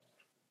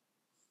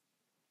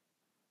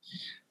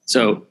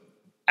So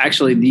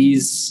actually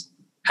these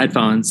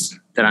headphones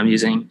that I'm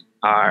using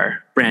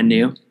are brand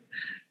new.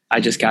 I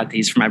just got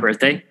these for my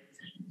birthday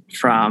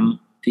from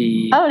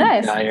the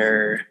nice.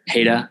 entire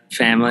Haida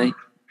family.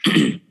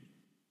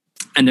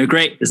 And they're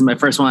great. This is my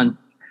first one.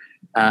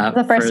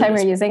 The first time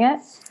you're using it?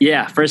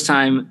 Yeah, first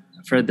time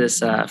for this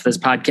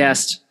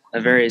podcast, a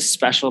very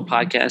special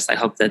podcast. I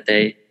hope that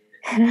they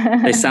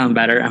sound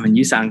better. I mean,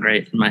 you sound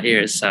great in my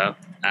ears, so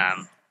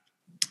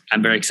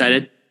I'm very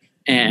excited.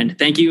 And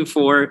thank you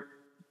for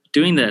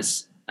doing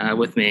this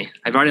with me.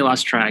 I've already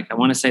lost track. I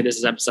want to say this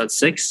is episode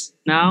 6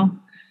 now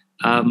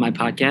of my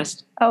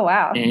podcast. Oh,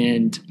 wow.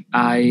 And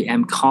I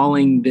am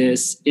calling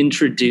this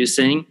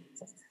Introducing.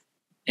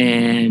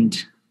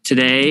 And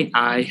today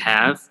I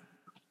have,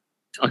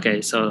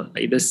 so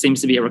this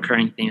seems to be a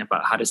recurring theme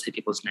about how to say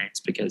people's names,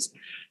 because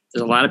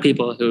there's a lot of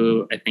people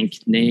who I think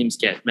names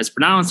get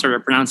mispronounced or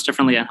pronounced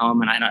differently at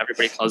home. And I know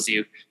everybody calls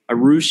you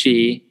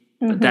Arushi,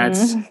 but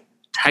that's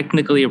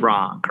technically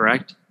wrong,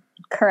 correct?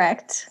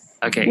 Correct.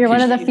 Okay. You're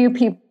one of the few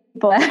people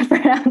that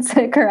pronounce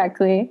it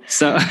correctly.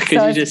 So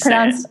could you just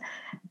say it?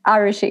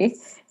 Arushi.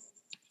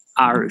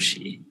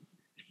 Arushi.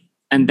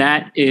 And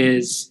that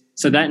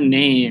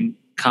name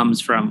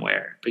comes from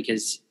where?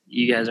 Because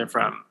you guys are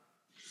from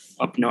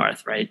up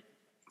north, right?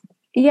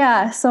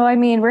 Yeah. So, I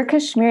mean, we're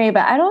Kashmiri,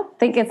 but I don't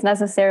think it's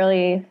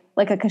necessarily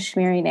like a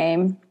Kashmiri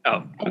name. Oh,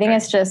 okay. I think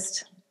it's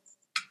just,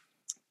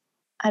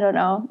 I don't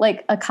know,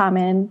 like a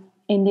common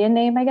Indian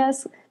name, I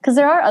guess. Because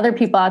there are other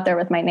people out there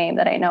with my name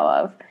that I know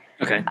of.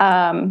 Okay.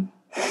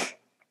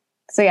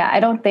 So yeah, I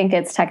don't think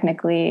it's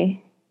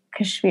technically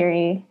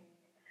Kashmiri.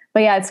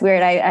 But yeah, it's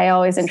weird. I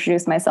always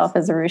introduce myself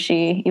as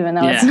Arushi, even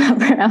though it's not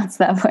pronounced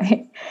that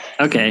way.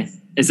 Okay.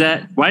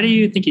 Why do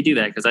you think you do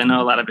that? Because I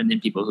know a lot of Indian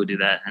people who do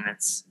that. And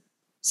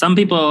some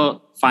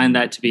people find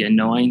that to be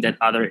annoying that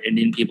other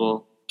Indian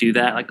people do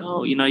that. Like,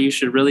 oh, you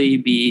should really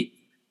be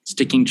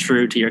sticking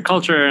true to your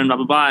culture and blah,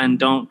 blah, blah, and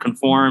don't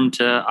conform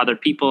to other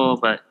people.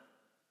 But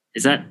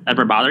has that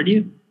ever bothered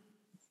you?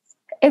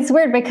 It's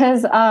weird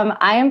because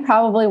I am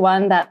probably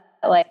one that,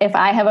 like, if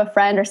I have a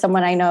friend or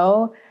someone I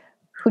know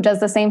who does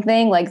the same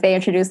thing, like they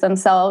introduce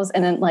themselves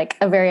in like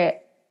a very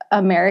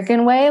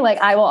American way, like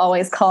I will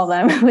always call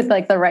them with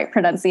like the right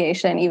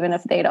pronunciation, even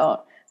if they don't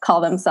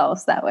call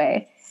themselves that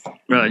way.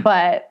 Really?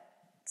 But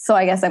so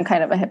I guess I'm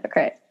kind of a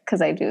hypocrite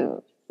because I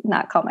do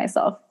not call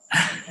myself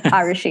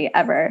Arushi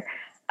ever.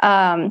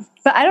 But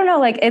I don't know,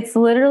 like it's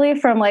literally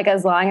from like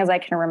as long as I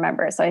can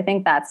remember. So I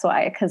think that's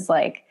why, because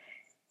like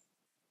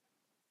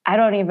I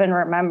don't even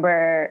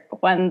remember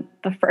when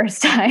the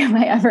first time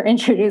I ever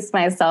introduced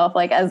myself,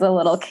 like as a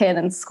little kid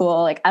in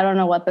school. Like I don't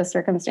know what the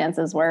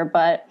circumstances were,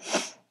 but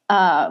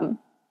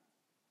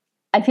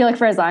I feel like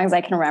for as long as I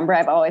can remember,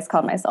 I've always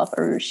called myself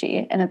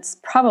Arushi, and it's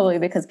probably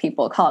because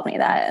people called me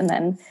that. And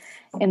then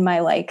in my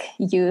like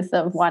youth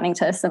of wanting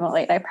to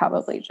assimilate, I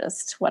probably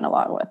just went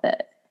along with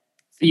it.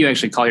 You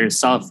actually call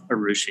yourself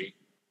Arushi?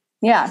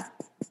 Yeah.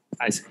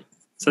 I see.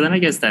 So then I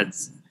guess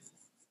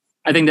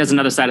I think there's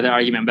another side of the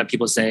argument, but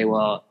people say,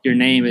 well, your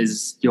name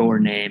is your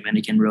name and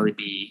it can really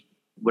be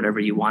whatever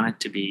you want it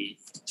to be.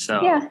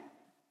 So yeah.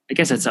 I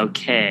guess it's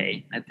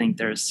okay. I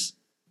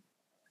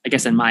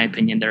guess in my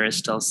opinion, there is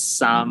still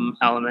some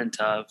element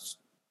of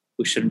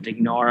we shouldn't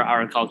ignore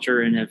our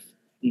culture. And if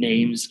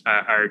names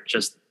are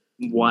just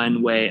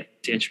one way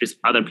to introduce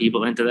other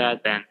people into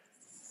that, then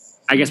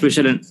I guess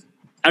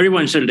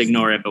everyone shouldn't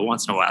ignore it, but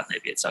once in a while,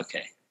 maybe it's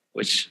okay,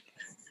 which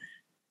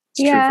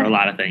is true for a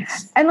lot of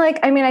things. And like,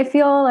 I mean, I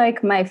feel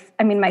like my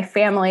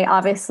family,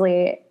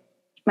 obviously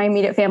my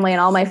immediate family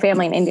and all my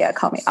family in India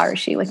call me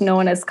Arushi. Like no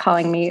one is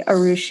calling me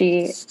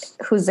Arushi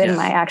who's in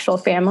my actual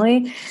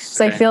family.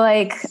 So I feel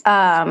like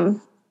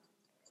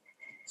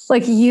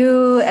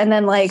you, and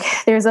then like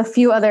there's a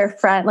few other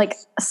friends, like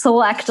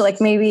select like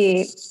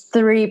maybe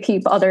 3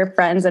 other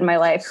friends in my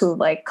life who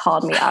like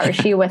called me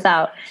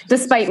Arushi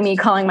despite me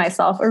calling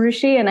myself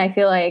Arushi. And I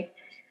feel like,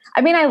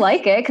 I mean, I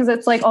like it because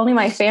it's like only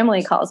my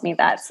family calls me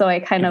that. So I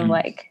kind of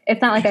like,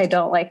 it's not like I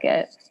don't like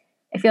it.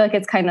 I feel like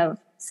it's kind of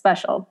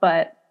special,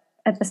 but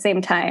at the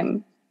same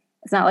time,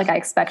 it's not like I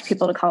expect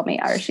people to call me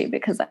Arushi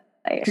because I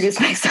introduced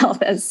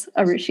myself as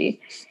Arushi.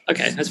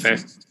 Okay, that's fair.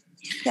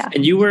 Yeah.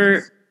 And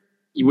were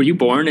you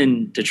born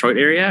in Detroit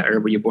area or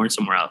were you born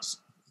somewhere else?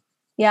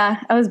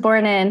 Yeah, I was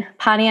born in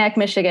Pontiac,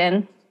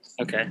 Michigan.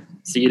 Okay.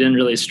 So you didn't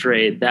really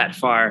stray that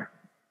far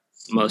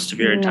most of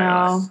your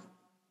entire life.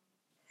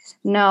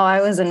 No,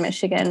 I was in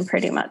Michigan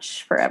pretty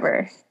much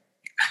forever.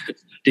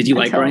 Did you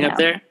like growing up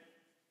there?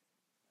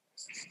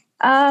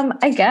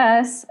 I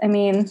guess. I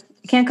mean,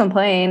 I can't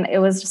complain. It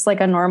was just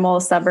like a normal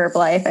suburb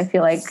life. I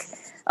feel like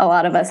a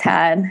lot of us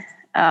had.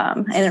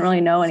 I didn't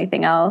really know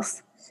anything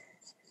else.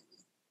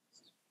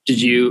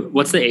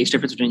 What's the age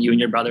difference between you and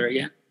your brother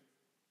again?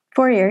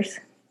 4 years.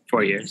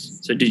 4 years.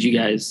 So did you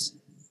guys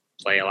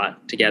play a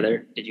lot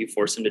together? Did you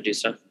force him to do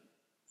stuff?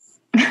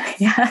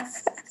 Yeah.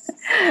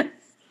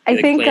 I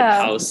think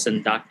house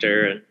and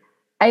doctor.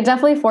 I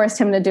definitely forced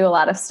him to do a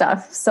lot of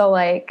stuff. So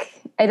like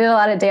I did a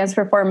lot of dance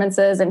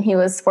performances and he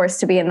was forced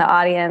to be in the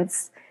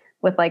audience.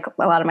 with like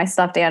a lot of my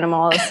stuffed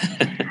animals.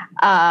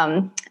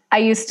 I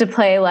used to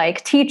play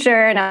like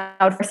teacher, and I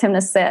would force him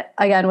to sit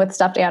again with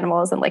stuffed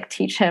animals and like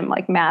teach him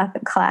like math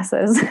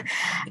classes.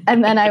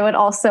 And then I would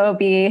also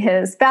be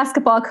his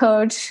basketball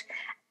coach,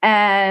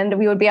 and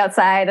we would be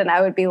outside and I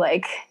would be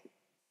like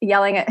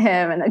yelling at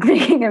him and like,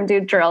 making him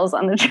do drills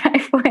on the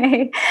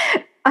driveway.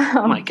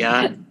 Oh my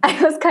God. I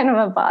was kind of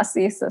a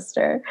bossy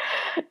sister.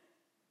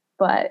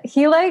 But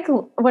he like,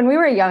 when we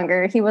were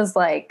younger, he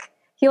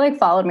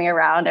followed me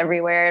around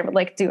everywhere and would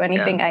like do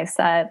anything I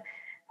said.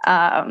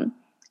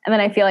 And then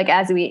I feel like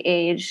as we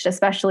aged,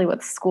 especially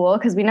with school,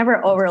 because we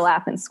never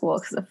overlap in school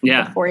because of the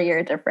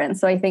 4-year difference.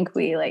 So I think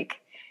we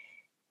like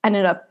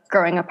ended up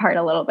growing apart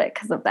a little bit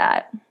because of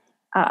that.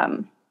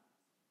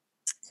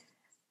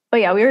 But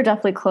yeah, we were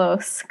definitely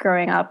close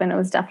growing up, and it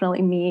was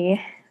definitely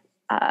me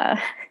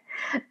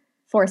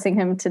forcing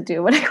him to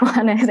do what I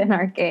wanted in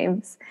our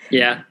games.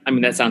 Yeah. I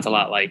mean, that sounds a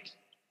lot like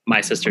my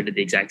sister did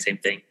the exact same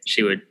thing.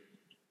 She would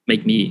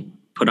make me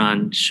put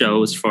on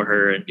shows for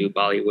her and do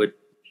Bollywood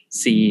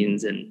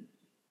scenes, and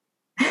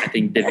I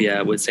think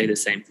Divya would say the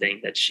same thing,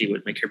 that she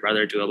would make her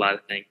brother do a lot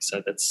of things.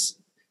 So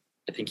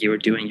I think you were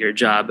doing your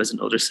job as an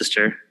older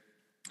sister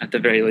at the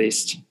very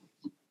least.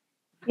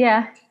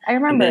 Yeah, I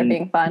remember it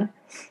being fun.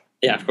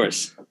 Yeah, of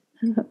course.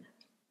 And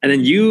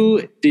then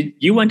you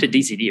went to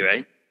DCD,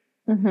 right?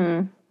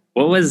 Mm-hmm.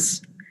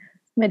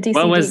 I'm a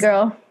DCD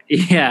girl.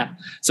 Yeah.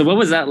 So what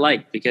was that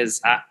like?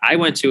 Because I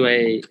went to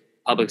a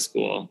public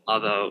school,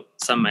 although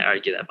some might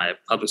argue that my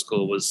public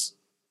school was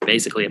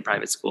basically a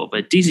private school,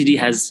 but DCD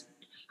has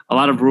a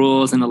lot of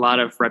rules and a lot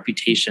of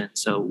reputation.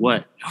 So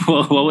what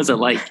was it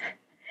like?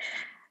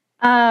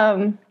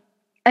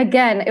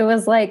 Again, it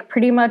was like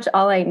pretty much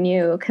all I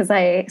knew, because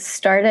I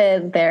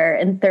started there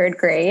in 3rd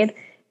grade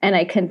and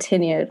I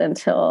continued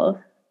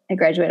until I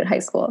graduated high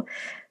school.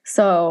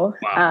 So,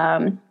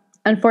 wow.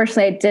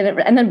 Unfortunately I didn't.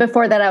 And then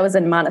before that I was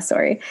in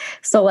Montessori.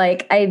 So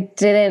like I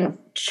didn't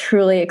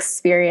truly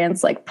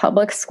experience like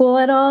public school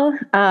at all.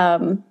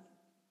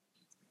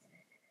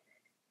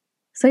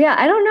 So yeah,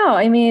 I don't know.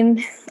 I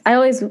mean, I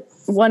always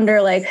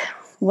wonder like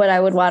what I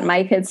would want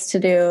my kids to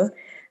do.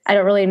 I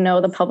don't really know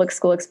the public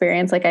school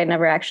experience. Like I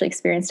never actually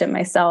experienced it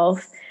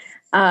myself.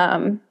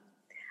 I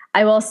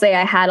will say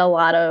I had a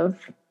lot of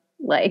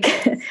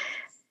like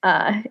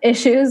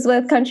issues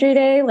with Country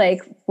Day,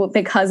 like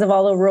because of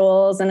all the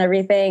rules and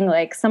everything.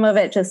 Like some of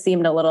it just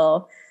seemed a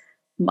little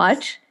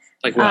much.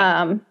 Like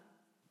what?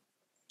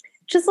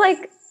 Just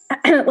like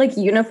like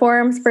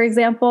uniforms, for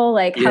example,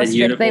 like how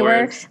strict they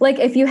were. Like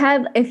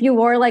if you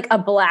wore like a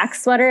black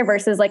sweater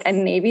versus like a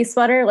navy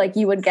sweater, like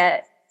you would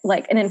get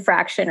like an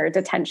infraction or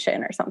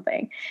detention or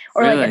something.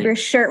 Or really? Like if your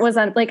shirt was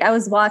like I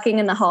was walking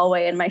in the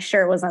hallway and my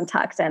shirt was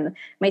untucked and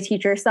my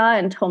teacher saw it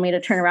and told me to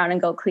turn around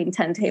and go clean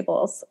 10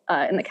 tables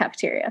in the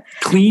cafeteria.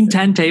 Clean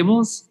 10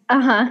 tables?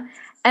 Uh-huh.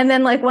 And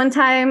then like one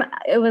time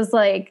it was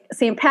like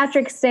St.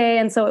 Patrick's Day.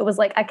 And so it was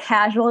like a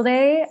casual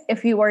day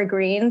if you wore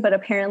green, but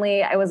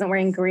apparently I wasn't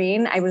wearing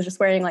green. I was just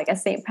wearing like a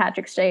St.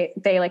 Patrick's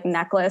Day like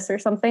necklace or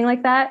something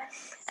like that.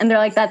 And they're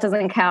like, that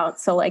doesn't count.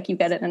 So like you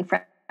get an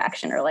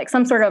infraction or like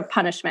some sort of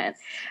punishment.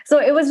 So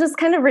it was just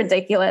kind of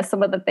ridiculous.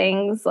 Some of the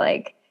things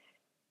like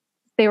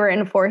they were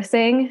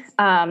enforcing.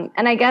 And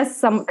I guess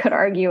some could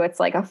argue it's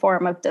like a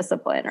form of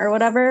discipline or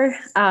whatever.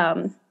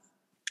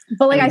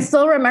 But like, I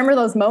still remember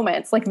those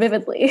moments like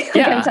vividly. Like,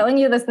 yeah. I'm telling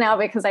you this now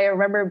because I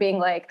remember being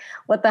like,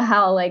 what the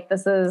hell? Like,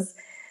 this is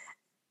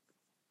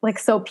like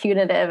so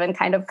punitive and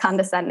kind of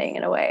condescending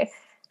in a way.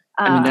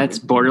 I mean, that's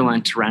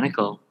borderline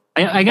tyrannical.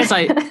 I guess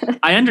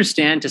I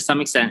understand to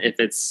some extent if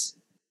it's,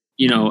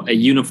 you know, a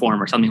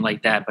uniform or something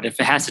like that. But if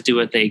it has to do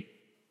with a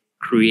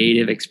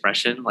creative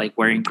expression, like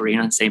wearing green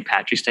on St.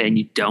 Patrick's Day and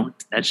you don't,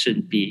 that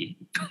shouldn't be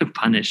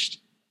punished.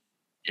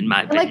 In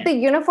my opinion. Like the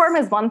uniform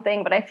is one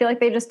thing, but I feel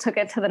like they just took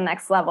it to the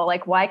next level.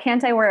 Like, why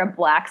can't I wear a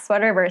black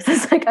sweater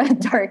versus like a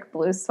dark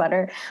blue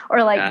sweater?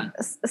 Or like,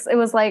 it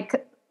was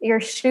like your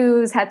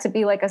shoes had to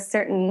be like a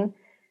certain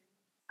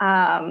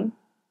height.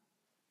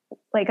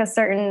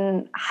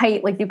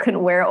 Like you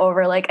couldn't wear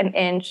over like an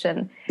inch.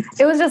 And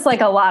it was just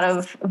like a lot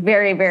of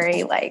very,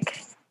 very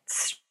like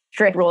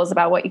strict rules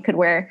about what you could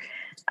wear.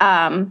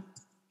 And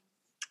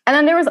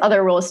then there was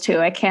other rules too.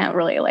 I can't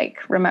really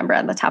like remember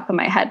on the top of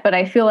my head, but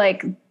I feel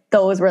like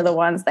those were the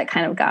ones that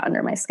kind of got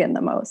under my skin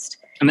the most.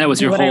 And that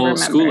was your whole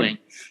schooling.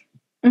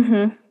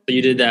 Mm-hmm. So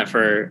you did that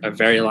for a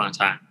very long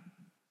time.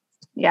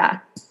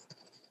 Yeah.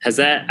 Has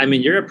that, I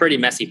mean, you're a pretty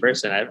messy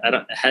person. It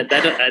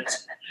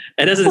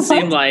doesn't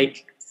seem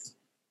like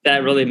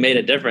that really made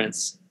a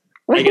difference.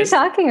 What are you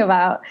talking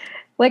about?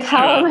 Like,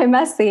 how am I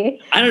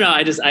messy? I don't know.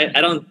 I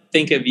don't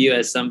think of you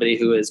as somebody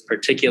who is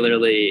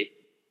particularly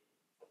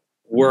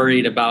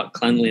worried about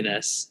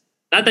cleanliness.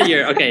 Not that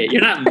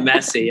you're not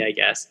messy, I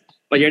guess.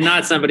 But you're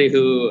not somebody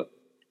who...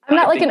 I'm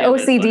not like an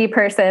OCD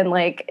person,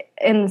 like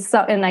in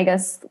I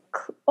guess,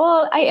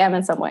 well, I am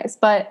in some ways,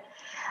 but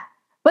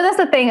that's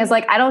the thing is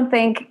like, I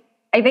think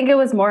it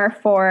was more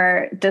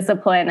for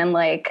discipline and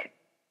like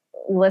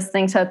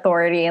listening to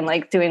authority and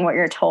like doing what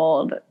you're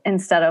told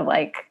instead of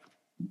like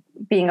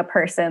being a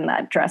person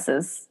that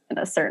dresses in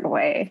a certain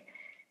way.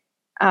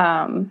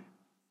 I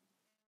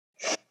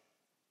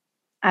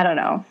don't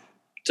know.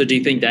 So do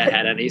you think that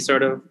had any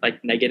sort of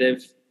like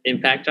negative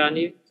impact on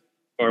you,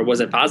 or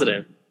was it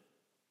positive?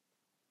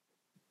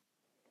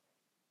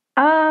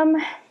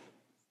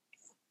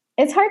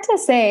 It's hard to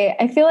say.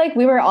 I feel like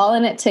we were all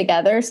in it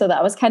together, so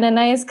that was kind of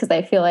nice because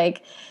I feel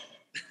like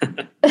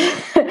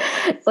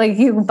like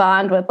you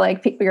bond with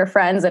like your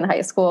friends in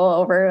high school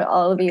over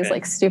all of these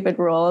like stupid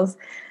rules.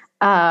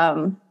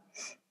 And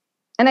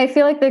I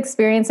feel like the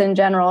experience in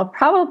general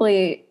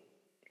probably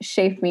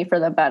shaped me for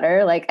the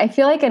better. Like I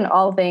feel like in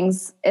all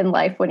things in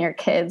life when you're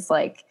kids,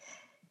 like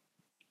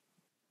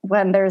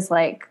when there's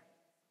like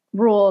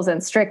rules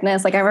and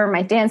strictness, like I remember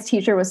my dance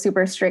teacher was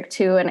super strict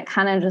too, and it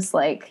kind of just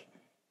like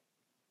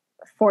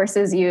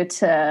forces you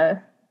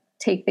to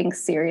take things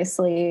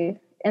seriously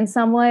in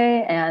some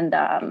way, and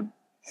I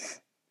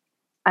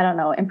don't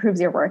know, improves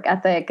your work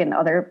ethic and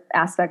other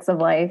aspects of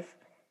life.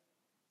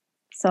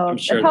 So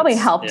sure it probably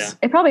helped. Yeah.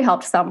 It probably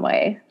helped some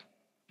way.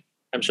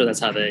 I'm sure that's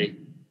how they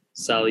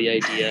sell the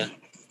idea.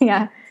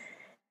 Yeah,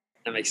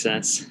 that makes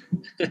sense.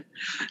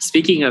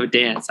 Speaking of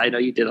dance, I know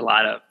you did a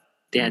lot of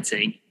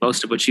dancing,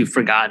 most of which you've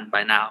forgotten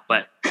by now.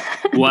 But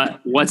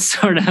what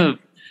sort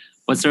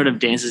of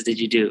dances did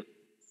you do?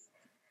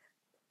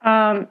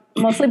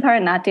 Mostly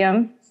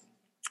Bharatanatyam.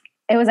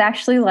 It was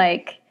actually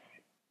like,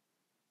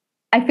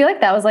 I feel like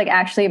that was like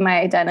actually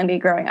my identity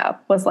growing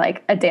up, was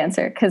like a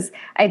dancer, because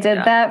I did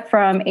that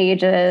from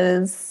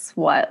ages,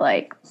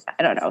 like,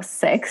 I don't know,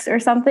 6 or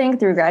something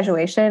through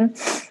graduation.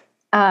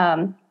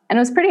 And it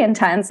was pretty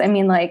intense. I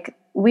mean, like,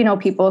 we know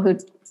people who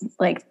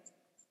like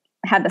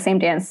had the same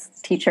dance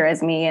teacher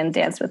as me and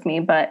danced with me,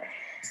 but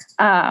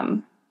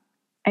I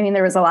mean,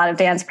 there was a lot of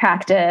dance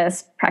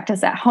practice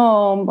at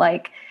home,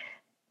 like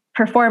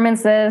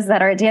performances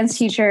that our dance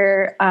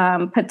teacher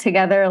put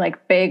together,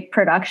 like big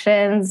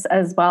productions,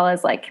 as well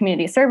as like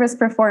community service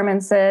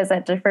performances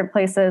at different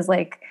places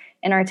like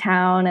in our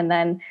town, and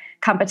then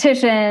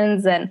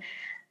competitions. And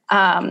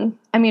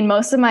I mean,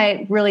 most of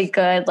my really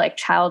good like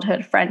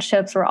childhood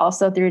friendships were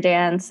also through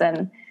dance.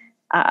 And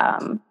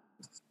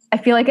I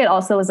feel like it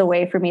also was a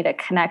way for me to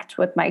connect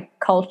with my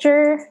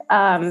culture,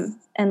 and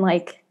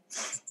like,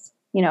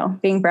 you know,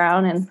 being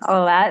brown and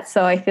all of that.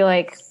 So I feel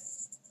like,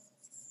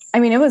 I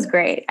mean, it was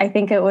great. I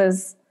think it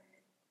was,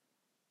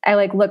 I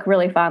like look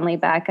really fondly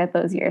back at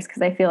those years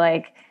because I feel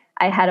like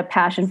I had a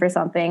passion for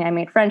something. I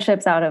made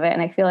friendships out of it.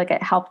 And I feel like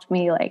it helped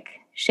me like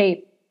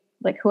shape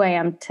like who I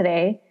am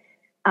today.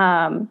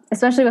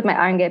 Especially with my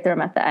Iron Gate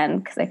Thrum at the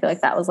end, because I feel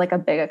like that was like a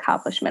big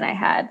accomplishment I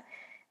had.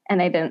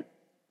 And I didn't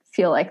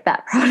feel like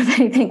that proud of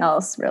anything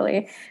else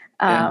really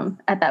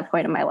at that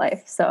point in my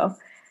life. So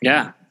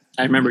yeah,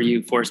 I remember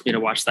you forced me to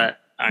watch that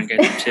Iron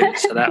Gate Thrum too.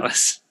 So that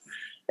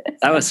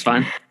was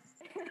fun.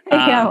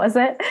 Yeah, was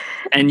it?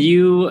 And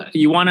you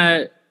want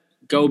to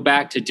go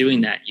back to doing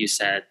that. You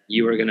said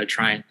you were going to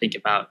try and think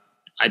about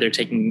either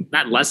taking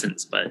not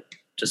lessons, but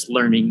just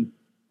learning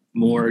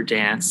more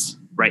dance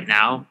right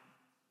now.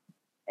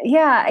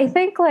 Yeah, I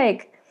think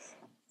like,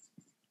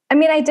 I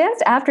mean, I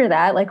danced after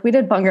that. Like we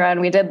did Bhangra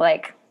and we did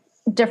like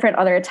different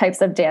other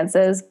types of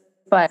dances,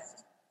 but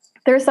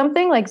there's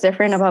something like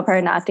different about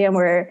Bharatanatyam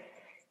where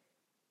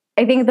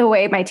I think the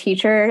way my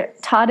teacher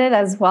taught it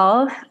as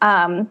well,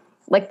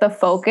 like the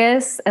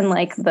focus and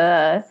like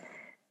the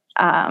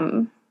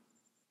kind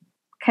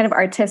of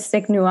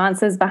artistic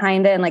nuances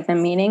behind it and like the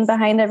meaning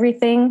behind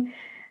everything,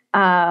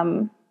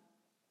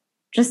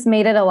 just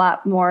made it a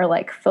lot more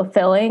like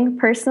fulfilling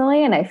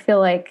personally. And I feel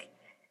like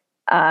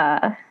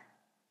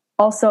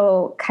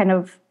also kind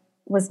of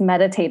was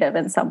meditative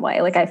in some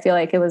way. Like I feel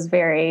like it was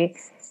very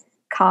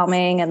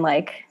calming and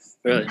like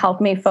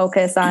helped me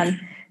focus on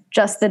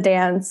just the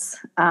dance,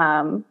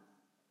 and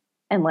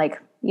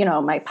like, you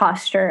know, my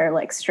posture,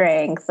 like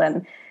strength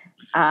and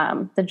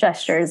the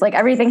gestures, like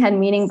everything had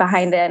meaning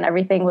behind it, and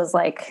everything was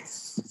like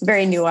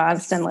very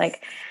nuanced, and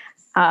like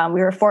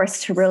we were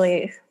forced to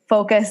really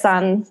focus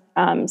on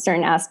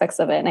certain aspects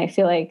of it. And I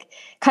feel like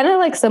kind of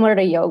like similar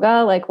to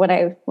yoga, like when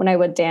I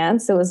would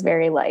dance, it was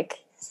very like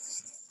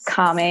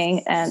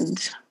calming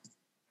and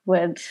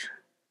would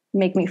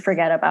make me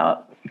forget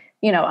about,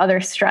 you know,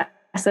 other stress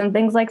and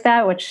things like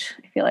that, which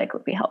I feel like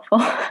would be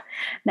helpful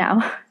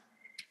now.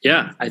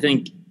 Yeah, I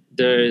think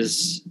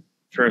there's,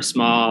 for a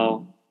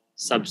small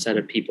subset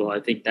of people, I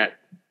think that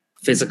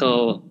there's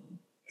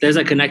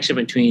a connection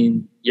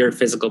between your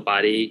physical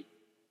body,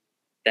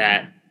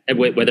 that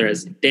whether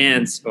it's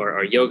dance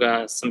or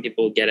yoga, some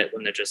people get it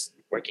when they're just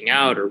working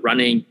out or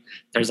running.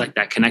 There's like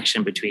that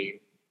connection between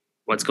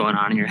what's going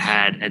on in your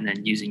head and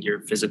then using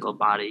your physical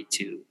body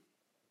to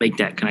make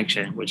that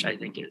connection, which I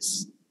think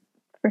is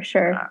for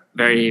sure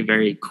very,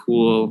 very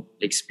cool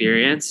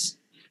experience.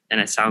 And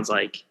it sounds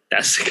like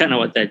that's kind of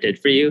what that did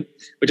for you,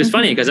 which is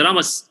funny because it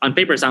almost on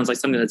paper sounds like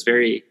something that's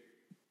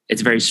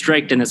it's very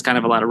strict and there's kind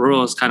of a lot of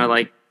rules, kind of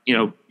like, you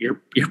know, your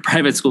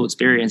private school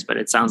experience, but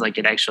it sounds like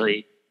it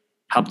actually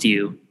helped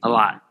you a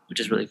lot, which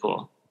is really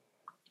cool.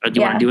 Or do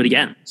you want to do it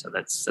again? So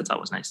that's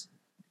always nice.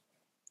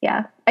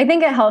 Yeah. I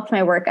think it helped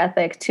my work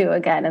ethic too,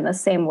 again, in the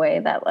same way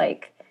that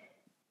like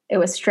it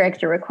was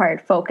strict or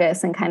required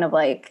focus and kind of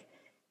like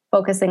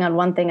focusing on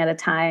one thing at a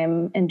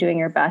time and doing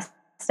your best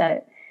at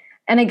it.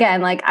 And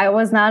again, like I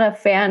was not a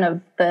fan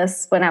of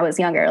this when I was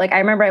younger. Like I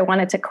remember I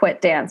wanted to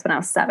quit dance when I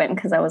was 7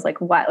 because I was like,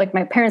 why? Like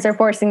my parents are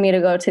forcing me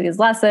to go to these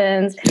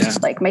lessons. Yeah.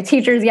 Like my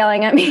teacher's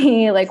yelling at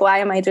me. Like, why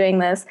am I doing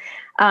this?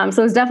 So it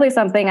was definitely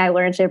something I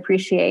learned to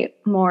appreciate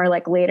more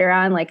like later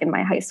on, like in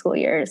my high school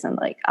years. And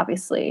like,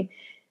 obviously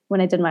when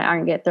I did my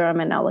Arngate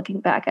Theorem and now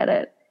looking back at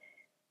it.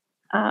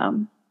 But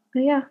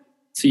yeah.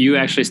 So you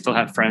actually still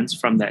have friends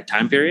from that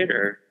time period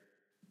or?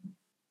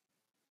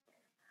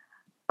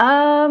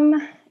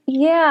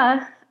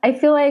 Yeah, I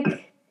feel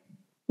like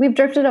we've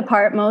drifted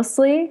apart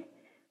mostly.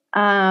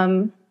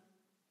 But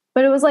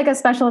it was like a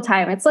special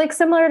time. It's like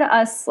similar to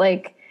us,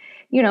 like,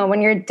 you know,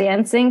 when you're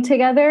dancing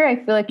together, I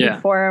feel like you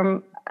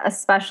form a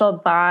special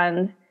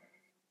bond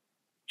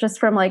just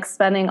from like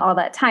spending all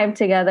that time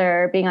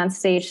together, being on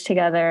stage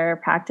together,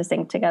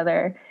 practicing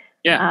together.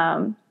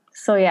 Yeah.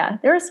 So yeah,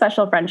 there were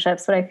special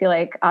friendships, but I feel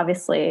like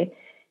obviously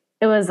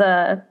it was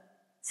a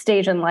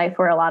stage in life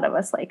where a lot of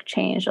us like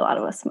changed, a lot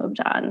of us moved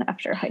on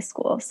after high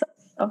school. So.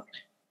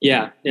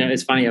 Yeah,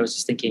 it's funny. I was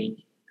just thinking,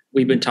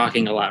 we've been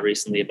talking a lot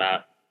recently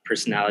about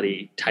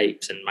personality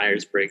types and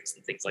Myers-Briggs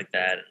and things like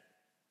that.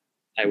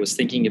 I was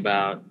thinking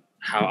about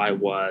how I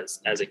was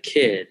as a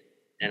kid,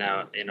 and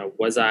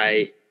was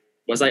I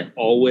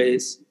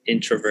always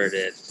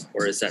introverted,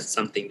 or is that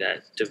something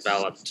that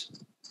developed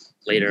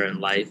later in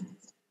life?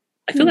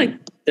 I feel like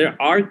there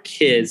are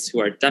kids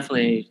who are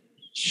definitely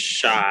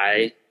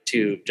shy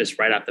to just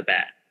right off the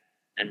bat,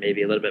 and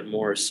maybe a little bit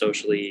more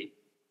socially.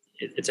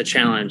 It's a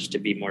challenge to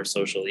be more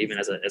social, even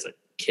as a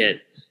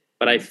kid.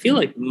 But I feel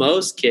like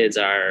most kids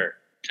are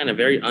kind of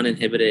very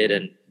uninhibited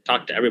and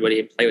talk to everybody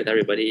and play with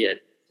everybody. And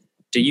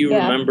do you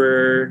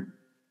remember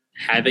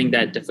having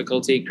that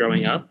difficulty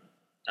growing up?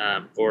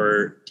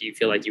 Or do you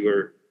feel like you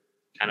were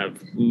kind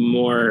of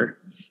more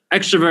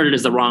extroverted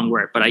is the wrong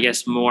word, but I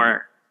guess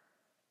more,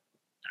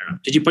 I don't know.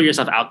 Did you put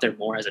yourself out there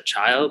more as a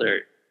child, or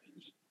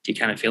do you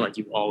kind of feel like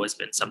you've always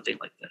been something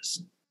like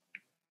this?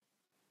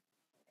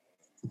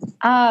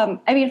 I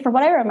mean, from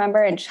what I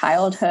remember in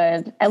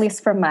childhood, at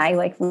least from my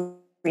like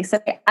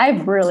recent, I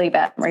have really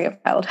bad memory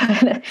of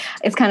childhood.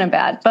 It's kind of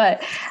bad,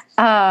 but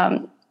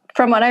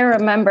from what I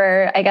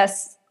remember, I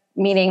guess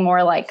meaning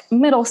more like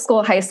middle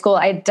school, high school,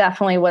 I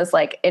definitely was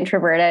like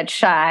introverted,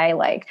 shy,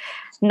 like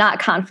not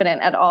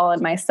confident at all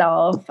in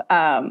myself.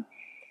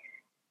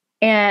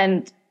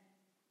 And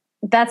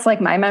that's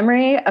like my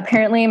memory.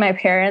 Apparently my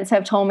parents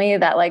have told me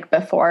that like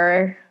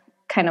before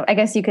kind of, I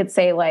guess you could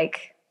say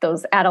like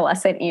those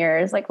adolescent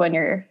years, like when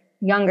you're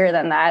younger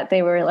than that,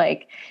 they were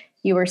like,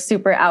 you were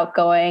super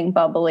outgoing,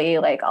 bubbly,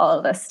 like all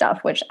of this stuff,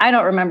 which I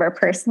don't remember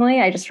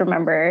personally. I just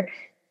remember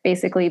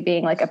basically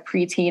being like a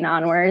preteen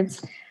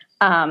onwards.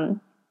 And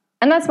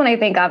that's when I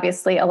think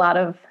obviously a lot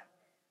of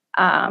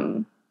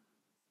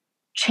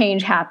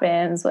change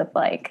happens with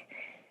like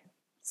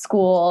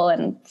school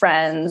and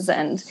friends.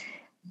 And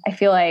I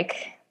feel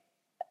like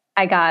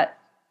I got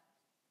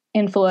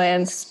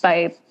influenced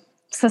by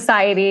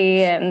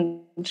society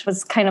and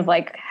was kind of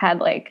like had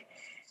like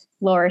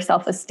lower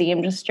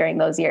self-esteem just during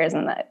those years.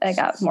 And I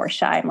got more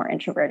shy, more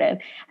introverted.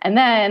 And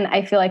then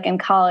I feel like in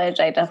college,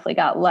 I definitely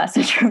got less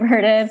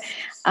introverted.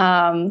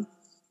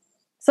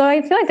 So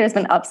I feel like there's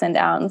been ups and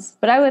downs,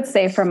 but I would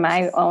say from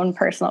my own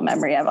personal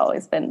memory, I've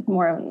always been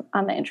more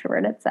on the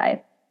introverted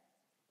side.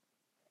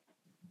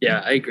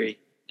 Yeah, I agree.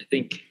 I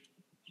think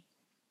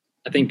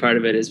part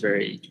of it is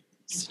very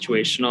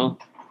situational.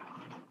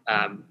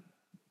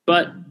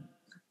 But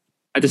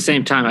at the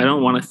same time, I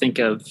don't want to think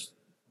of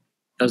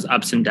those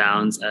ups and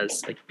downs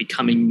as like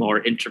becoming more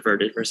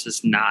introverted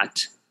versus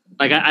not.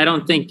 Like, I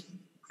don't think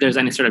there's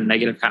any sort of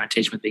negative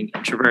connotation with being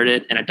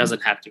introverted, and it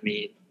doesn't have to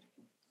mean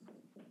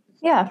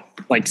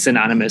like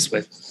synonymous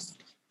with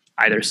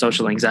either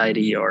social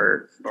anxiety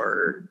or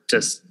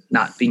just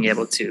not being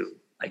able to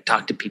like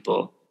talk to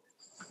people.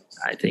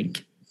 I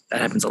think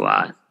that happens a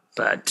lot,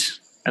 but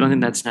I don't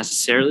think that's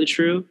necessarily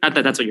true. Not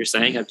that that's what you're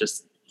saying. I'm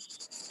just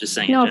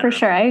saying. No, for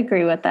sure. I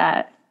agree with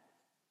that.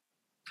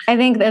 I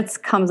think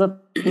that comes with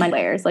my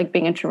layers. Like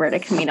being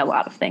introverted can mean a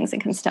lot of things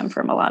and can stem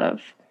from a lot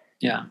of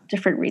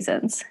different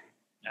reasons.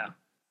 Yeah.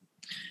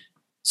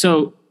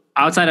 So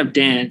outside of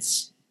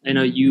dance, I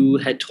know you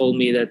had told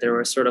me that there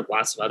were sort of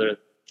lots of other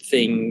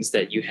things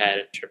that you had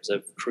in terms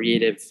of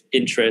creative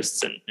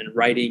interests and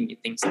writing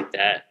and things like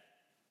that.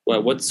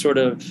 Well, what sort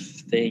of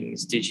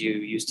things did you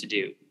used to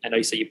do? I know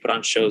you said you put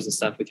on shows and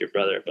stuff with your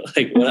brother, but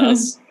like what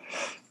else?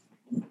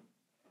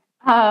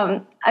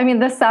 I mean,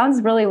 this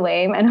sounds really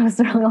lame and it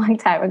was a really long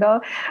time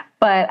ago,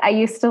 but I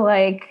used to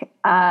like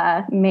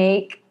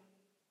make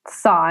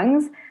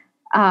songs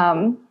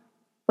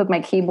with my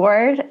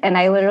keyboard. And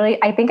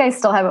I think I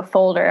still have a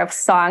folder of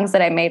songs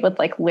that I made with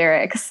like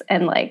lyrics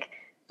and like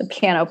the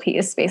piano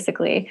piece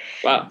basically.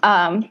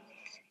 Wow.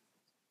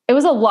 It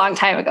was a long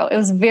time ago. It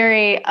was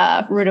very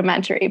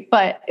rudimentary,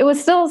 but it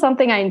was still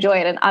something I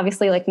enjoyed. And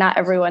obviously like not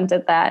everyone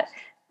did that.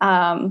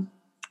 And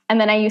And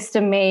then I used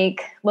to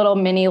make little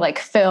mini like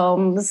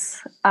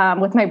films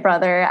with my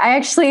brother.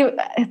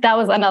 That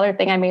was another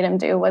thing I made him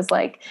do, was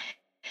like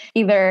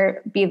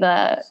either be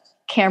the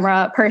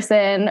camera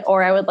person,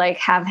 or I would like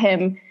have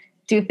him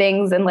do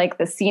things in like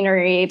the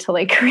scenery to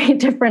like create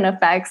different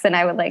effects. And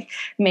I would like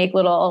make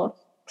little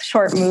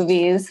short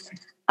movies.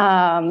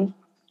 And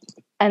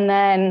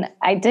then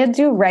I did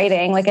do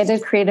writing. Like I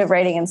did creative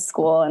writing in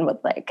school and would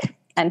like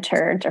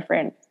enter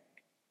different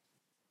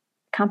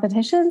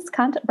competitions,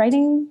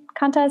 writing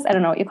contests. I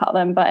don't know what you call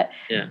them, but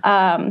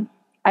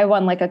I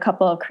won like a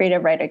couple of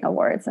creative writing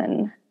awards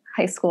in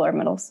high school or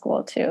middle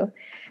school too.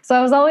 So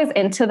I was always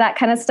into that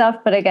kind of stuff.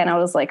 But again, I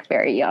was like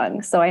very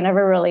young. So I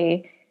never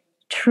really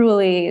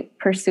truly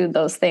pursued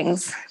those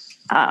things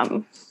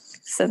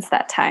since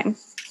that time.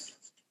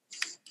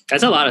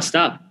 That's a lot of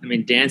stuff. I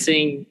mean,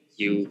 dancing,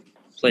 you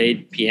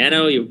played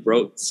piano, you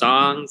wrote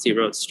songs, you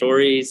wrote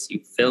stories,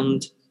 you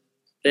filmed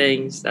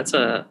things. That's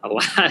a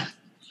lot.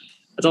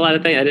 That's a lot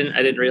of things. I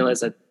didn't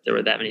realize that there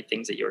were that many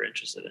things that you were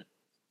interested in.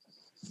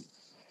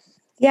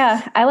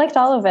 Yeah, I liked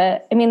all of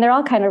it. I mean, they're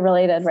all kind of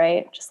related,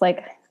 right? Just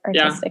like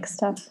artistic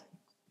stuff.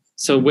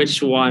 So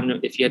which one,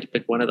 if you had to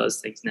pick one of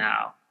those things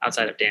now,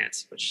 outside of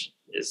dance, which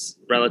is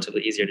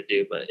relatively easier to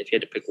do, but if you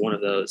had to pick one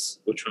of those,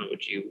 which one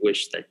would you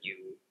wish that you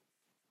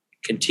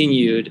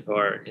continued,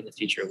 or in the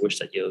future wish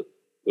that you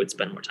would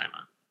spend more time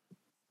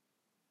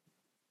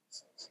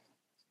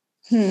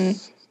on?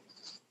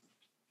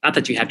 Not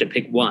that you have to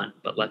pick one,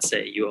 but let's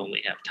say you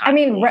only have time. I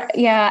mean,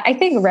 I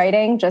think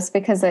writing, just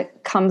because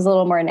it comes a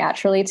little more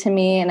naturally to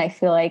me, and I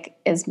feel like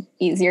is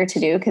easier to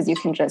do because you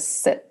can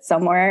just sit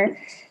somewhere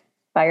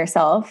by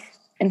yourself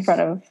in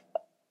front of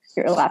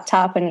your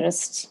laptop and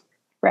just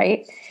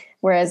write.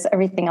 Whereas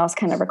everything else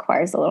kind of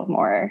requires a little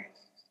more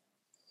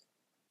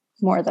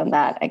than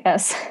that, I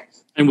guess.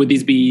 And would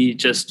these be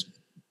just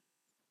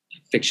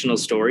fictional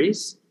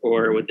stories,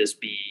 or would this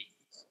be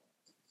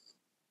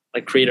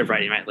like creative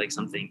writing, right? Like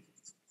something.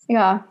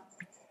 Yeah.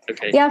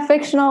 Okay. Yeah,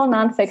 fictional,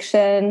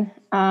 nonfiction,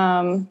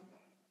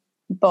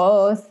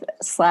 both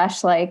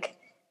 / like,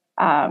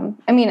 I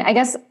mean, I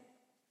guess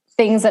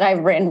things that I've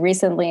written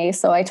recently.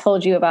 So I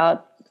told you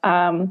about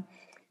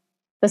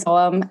this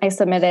poem I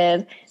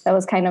submitted that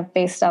was kind of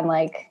based on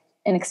like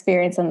an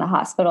experience in the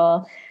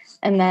hospital.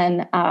 And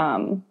then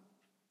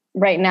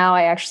right now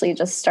I actually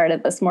just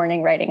started this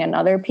morning writing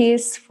another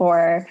piece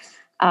for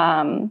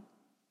another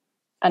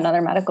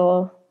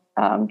medical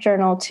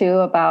journal too,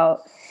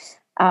 about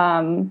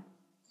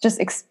just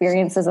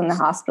experiences in the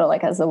hospital,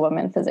 like as a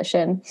woman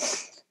physician.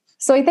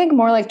 So I think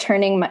more like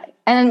turning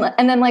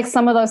and then like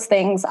some of those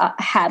things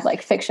had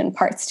like fiction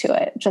parts to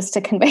it just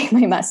to convey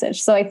my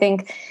message. So I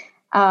think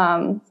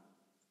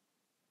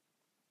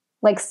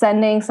like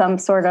sending some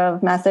sort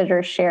of message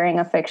or sharing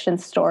a fiction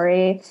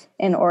story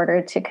in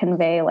order to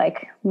convey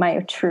like my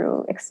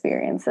true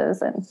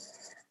experiences and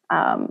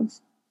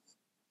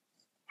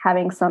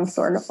having some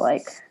sort of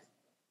like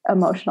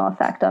emotional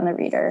effect on the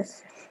reader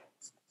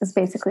is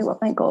basically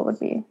what my goal would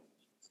be.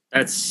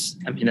 That's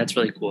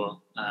really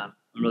cool. I'm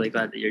really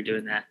glad that you're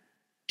doing that.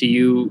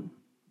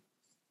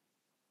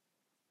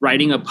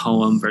 Writing a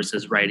poem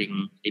versus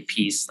writing a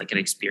piece, like an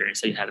experience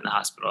that you had in the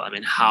hospital, I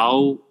mean,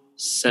 how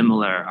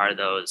similar are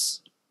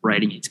those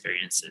writing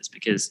experiences?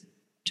 Because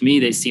to me,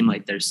 they seem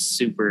like they're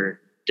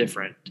super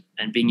different,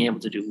 and being able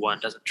to do one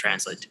doesn't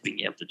translate to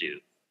being able to do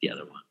the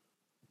other one.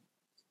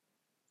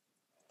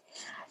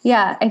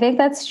 Yeah, I think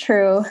that's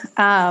true.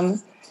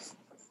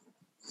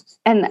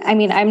 And I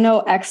mean, I'm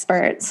no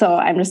expert, so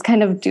I'm just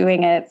kind of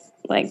doing it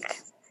like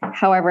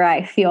however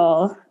I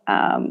feel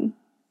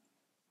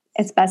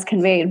it's best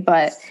conveyed.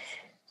 But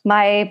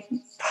my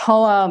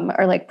poem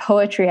or like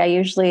poetry, I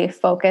usually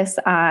focus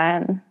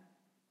on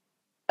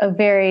a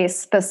very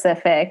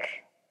specific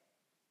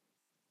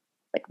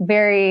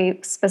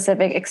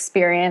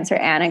experience or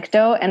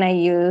anecdote. And I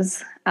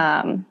use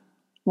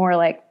more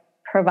like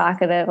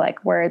provocative,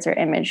 like words or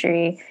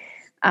imagery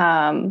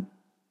to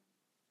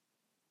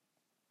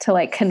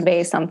like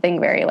convey something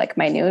very like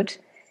minute.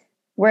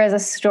 Whereas a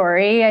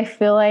story, I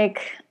feel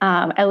like,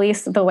 at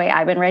least the way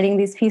I've been writing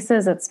these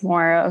pieces, it's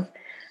more of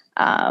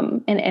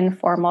an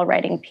informal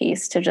writing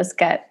piece to just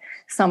get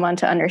someone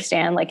to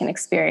understand like an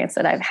experience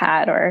that I've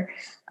had or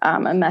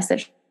a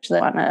message that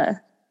I want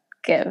to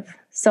give.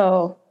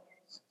 So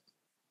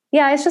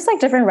yeah, it's just like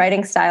different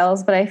writing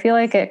styles, but I feel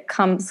like it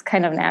comes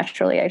kind of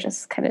naturally. I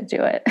just kind of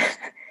do it.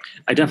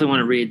 I definitely want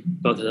to read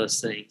both of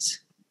those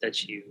things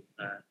that you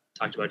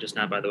talked about just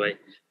now, by the way.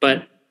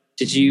 But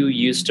did you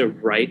used to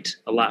write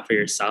a lot for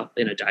yourself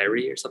in a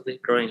diary or something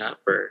growing up,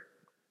 or?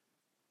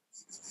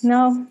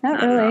 No,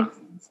 not really.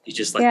 You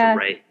just like to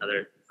write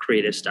other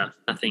creative stuff,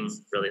 nothing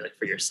really like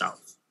for yourself.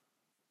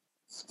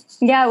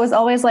 Yeah, it was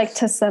always like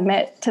to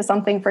submit to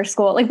something for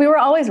school. Like we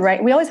always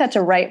had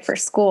to write for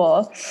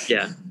school.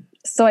 Yeah.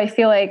 So I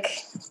feel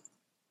like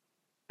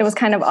it was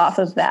kind of off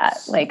of that.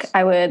 Like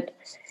I would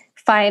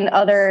find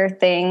other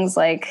things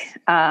like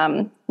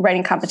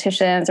writing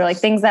competitions or like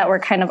things that were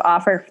kind of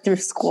offered through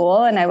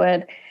school, and I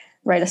would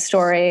write a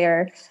story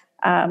or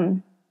I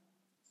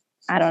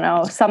don't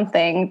know,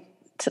 something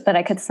that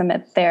I could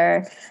submit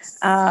there.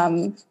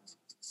 And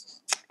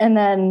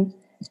then,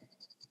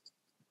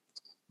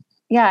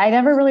 yeah, I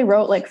never really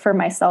wrote like for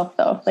myself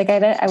though. Like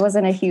I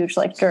wasn't a huge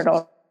like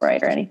journal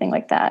writer or anything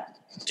like that.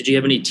 Did you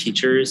have any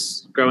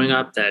teachers growing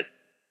up that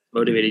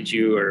motivated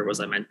you, or was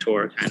a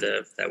mentor kind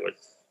of that would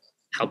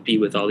help you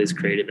with all these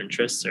creative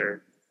interests,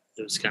 or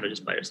it was kind of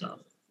just by yourself?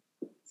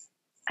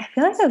 I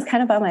feel like I was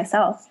kind of by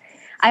myself.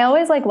 I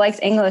always like liked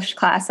English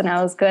class and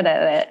I was good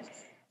at it.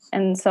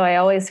 And so I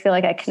always feel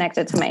like I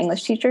connected to my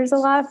English teachers a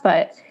lot,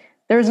 but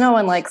there was no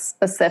one like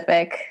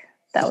specific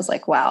that was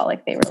like, wow,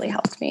 like they really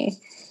helped me.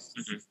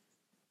 Mm-hmm.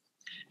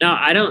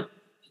 No,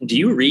 do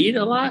you read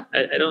a lot?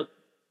 I don't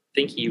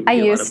think you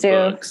read a lot of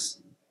books.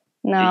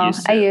 No,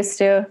 I used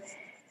to.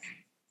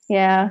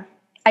 Yeah.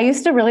 I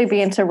used to really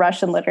be into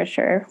Russian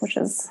literature, which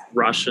is...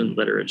 Russian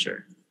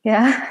literature?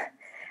 Yeah.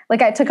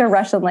 Like I took a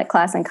Russian lit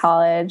class in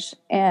college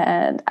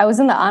and I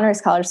was in the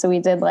honors college. So we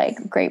did like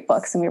great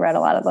books and we read a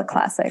lot of the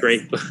classics.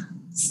 Great books.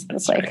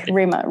 It's like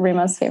right.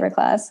 Rima's favorite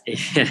class.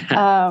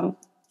 Yeah.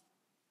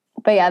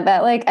 But yeah,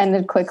 that like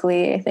ended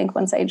quickly, I think,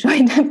 once I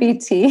joined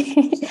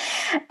BT.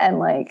 And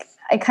like,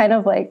 I kind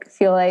of like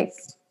feel like,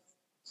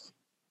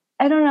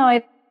 I don't know,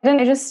 I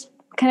just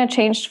kind of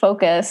changed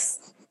focus.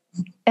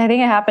 I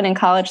think it happened in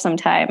college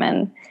sometime.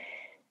 And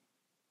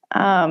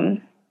I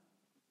mean,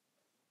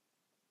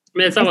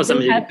 it's almost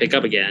something you can pick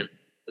up again.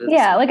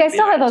 Yeah, like I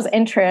still had those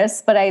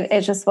interests, but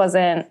it just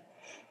wasn't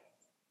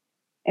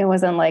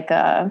like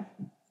a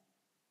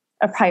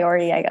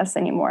priority, I guess,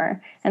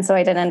 anymore. And so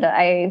I didn't end up,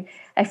 I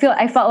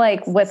felt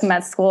like with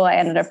med school, I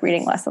ended up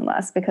reading less and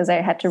less because I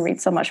had to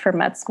read so much for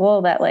med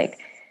school that like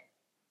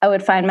I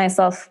would find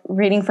myself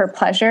reading for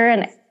pleasure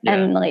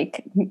and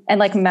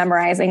like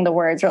memorizing the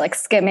words or like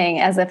skimming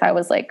as if I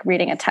was like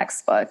reading a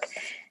textbook.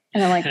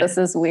 And I'm like, this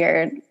is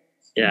weird.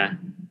 Yeah.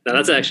 No,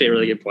 that's actually a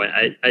really good point.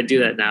 I do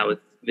that now with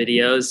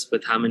videos,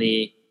 with how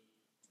many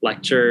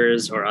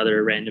lectures or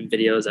other random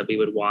videos that we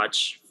would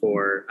watch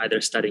for either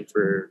studying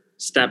for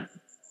STEP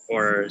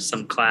or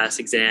some class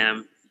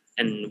exam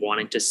and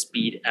wanting to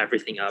speed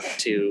everything up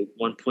to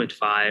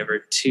 1.5 or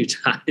 2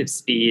 times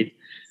speed.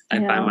 I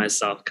find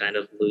myself kind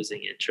of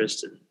losing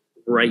interest in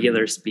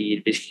regular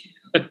speed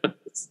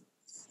videos.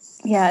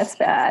 Yeah, it's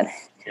bad.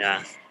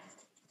 Yeah.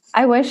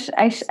 I wish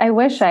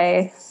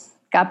I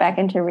got back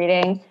into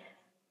reading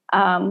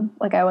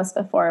like I was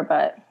before,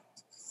 but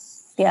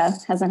yeah,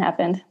 it hasn't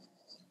happened.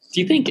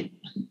 Do you think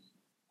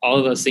all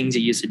of those things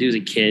you used to do as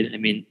a kid, I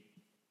mean,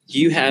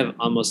 you have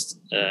almost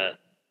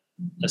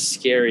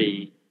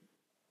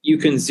you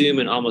consume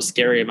an almost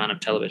scary amount of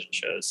television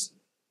shows.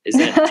 Is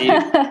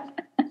that,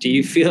 do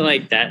you feel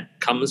like that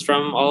comes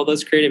from all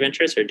those creative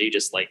interests, or do you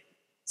just like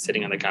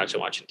sitting on the couch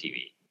and watching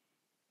TV?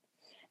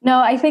 No,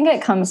 I think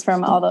it comes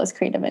from all those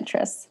creative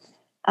interests.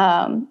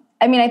 I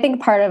mean, I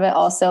think part of it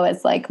also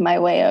is like my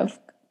way of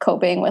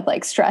coping with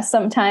like stress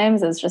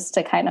sometimes is just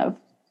to kind of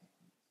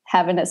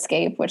have an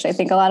escape, which I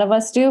think a lot of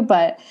us do.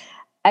 But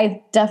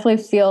I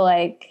definitely feel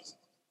like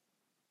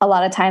a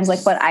lot of times,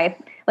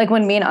 like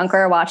when me and Uncle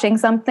are watching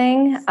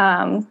something,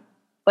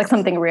 like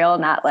something real,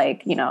 not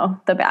like, you know,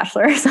 The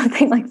Bachelor or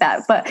something like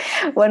that. But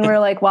when we're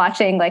like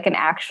watching like an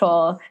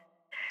actual,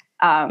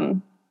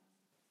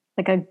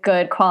 like a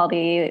good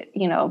quality,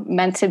 you know,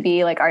 meant to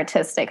be like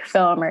artistic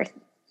film or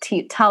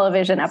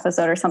television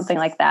episode or something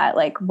like that,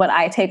 like what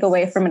I take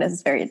away from it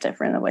is very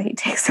different than what he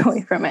takes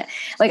away from it.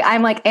 Like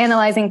I'm like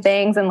analyzing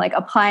things and like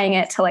applying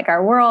it to like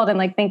our world and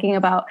like thinking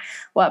about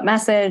what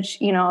message,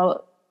 you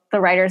know, the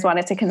writers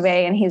wanted to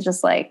convey. And he's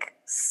just like,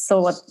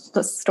 so what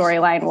the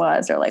storyline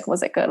was, or like,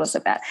 was it good? Was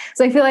it bad?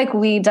 So I feel like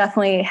we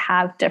definitely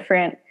have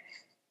different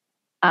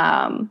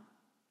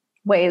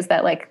ways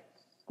that like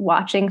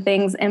watching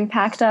things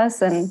impact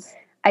us. And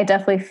I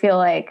definitely feel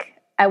like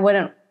I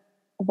wouldn't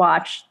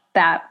watch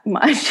that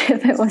much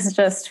if it was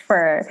just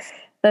for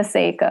the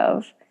sake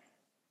of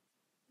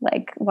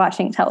like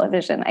watching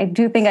television. I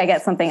do think I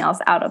get something else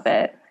out of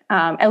it,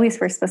 at least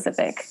for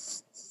specific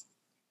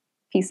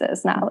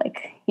pieces, not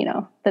like, you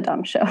know, the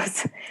dumb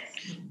shows.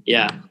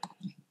 Yeah.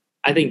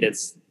 I think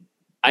that's,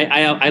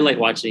 I like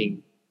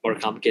watching more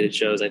complicated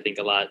shows, I think,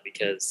 a lot,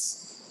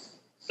 because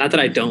not that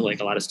I don't like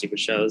a lot of stupid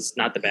shows,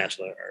 not The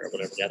Bachelor or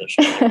whatever the other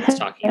show that's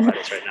talking about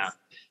is right now,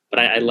 but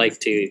I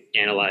like to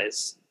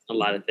analyze a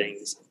lot of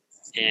things.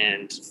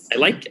 And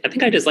I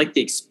think I just like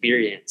the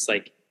experience,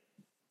 like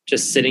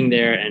just sitting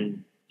there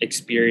and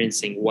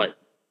experiencing what,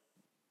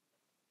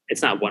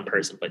 it's not one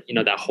person, but you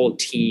know, that whole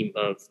team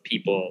of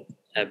people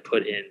have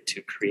put in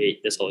to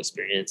create this whole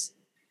experience.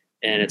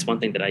 And it's one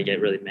thing that I get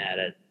really mad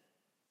at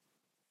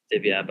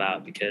Divya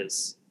about,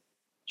 because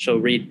she'll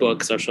read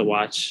books or she'll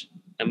watch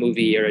a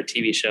movie or a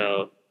TV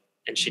show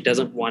and she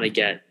doesn't want to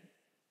get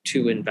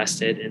too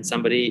invested in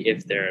somebody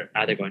if they're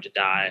either going to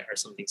die or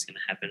something's going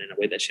to happen in a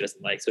way that she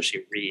doesn't like. So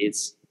she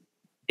reads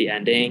the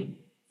ending.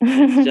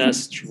 It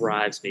just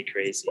drives me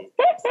crazy.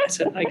 I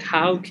said, like,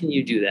 how can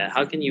you do that?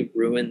 How can you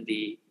ruin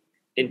the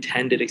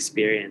intended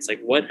experience?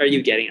 Like, what are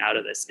you getting out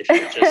of this if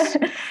you're just...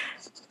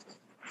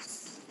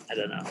 I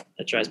don't know.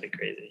 That drives me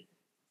crazy.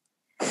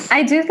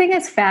 I do think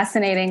it's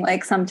fascinating.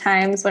 Like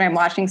sometimes when I'm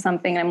watching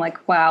something, I'm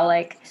like, wow,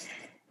 like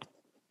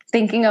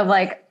thinking of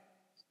like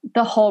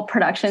the whole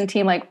production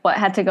team, like what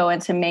had to go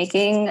into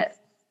making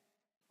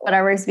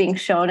whatever is being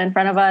shown in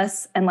front of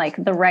us, and like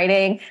the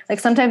writing. Like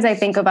sometimes I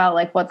think about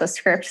like what the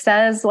script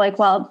says, like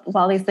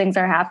while these things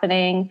are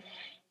happening.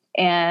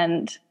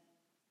 And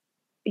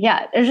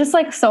yeah, there's just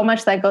like so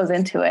much that goes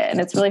into it. And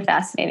it's really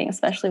fascinating,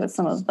 especially with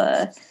some of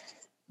the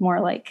more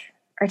like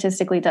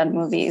artistically done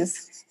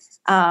movies.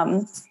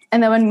 And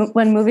then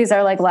when movies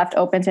are like left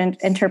open to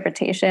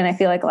interpretation, I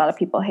feel like a lot of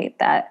people hate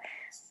that,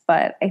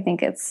 but I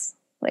think it's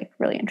like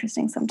really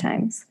interesting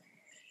sometimes.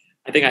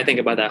 I think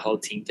about that whole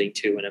team thing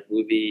too. When a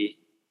movie,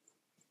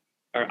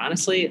 or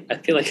honestly, I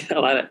feel like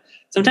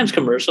sometimes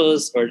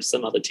commercials or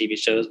some other TV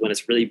shows, when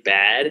it's really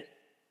bad,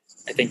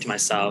 I think to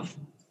myself,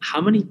 how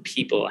many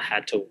people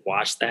had to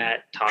watch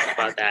that, talk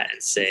about that,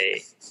 and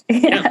say,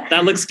 yeah,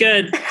 that looks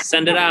good.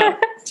 Send it out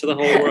to the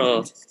whole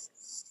world.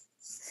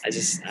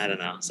 I don't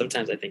know.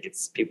 Sometimes I think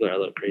people are a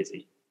little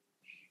crazy.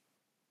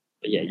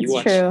 But yeah, you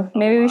watch. True.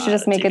 Maybe we should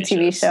just make a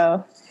TV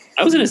show.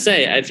 I was going to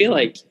say, I feel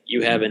like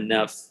you have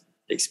enough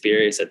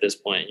experience at this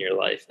point in your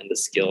life and the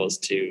skills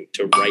to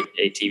write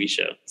a TV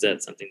show. Is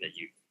that something that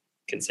you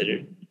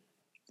considered?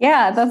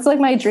 Yeah, that's like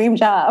my dream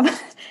job.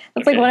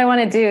 That's like what I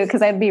want to do,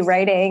 because I'd be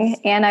writing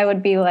and I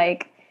would be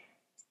like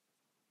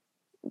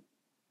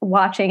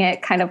watching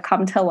it kind of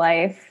come to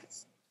life.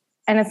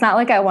 And it's not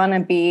like I want to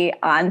be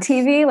on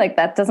TV. Like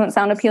that doesn't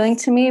sound appealing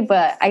to me,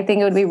 but I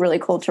think it would be really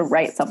cool to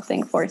write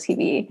something for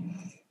TV.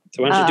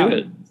 So why don't you do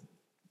it?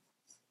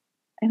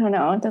 I don't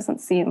know. It doesn't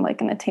seem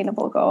like an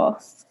attainable goal.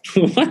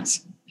 What?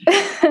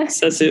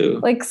 Says who?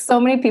 Like so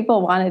many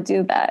people want to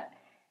do that.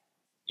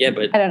 Yeah,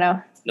 but I don't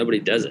know. Nobody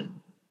does it.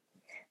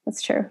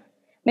 That's true.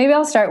 Maybe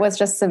I'll start with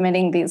just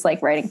submitting these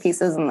like writing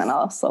pieces, and then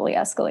I'll slowly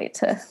escalate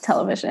to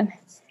television.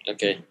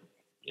 Okay.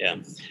 Yeah.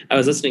 I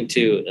was listening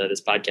to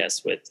this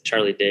podcast with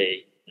Charlie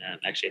Day,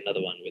 actually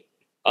another one with,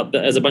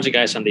 there's a bunch of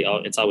guys from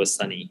It's Always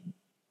Sunny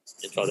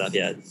in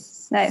Philadelphia.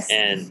 Nice.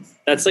 And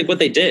that's like what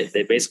they did.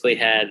 They basically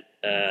had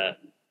a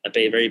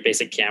very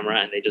basic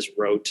camera, and they just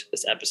wrote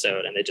this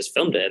episode, and they just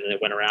filmed it, and then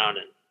it went around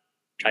and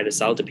tried to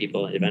sell it to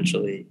people, and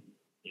eventually,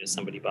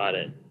 somebody bought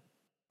it.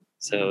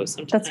 So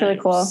sometimes that's really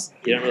cool.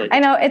 You don't really. I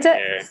know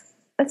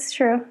that's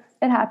true.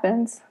 It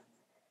happens.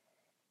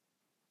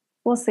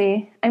 We'll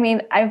see. I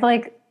mean, I've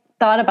like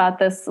thought about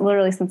this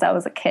literally since I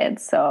was a kid.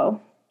 So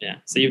yeah.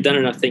 So you've done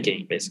enough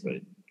thinking,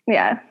 basically.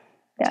 Yeah.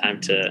 Time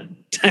to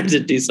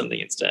do something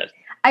instead.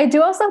 I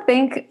do also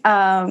think.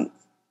 I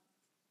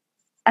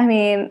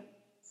mean,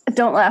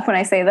 don't laugh when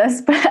I say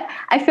this, but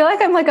I feel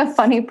like I'm like a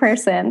funny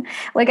person.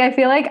 Like I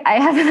feel like I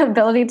have an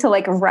ability to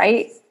like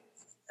write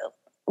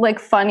like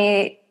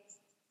funny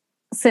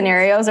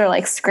scenarios or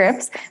like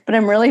scripts, but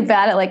I'm really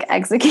bad at like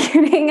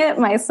executing it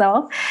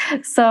myself.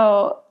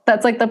 So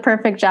that's like the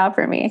perfect job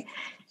for me.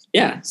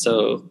 Yeah.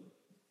 So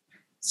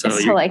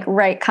to like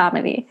write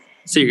comedy.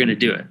 So you're going to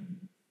do it?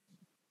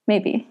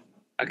 Maybe.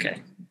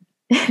 Okay.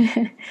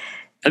 That'd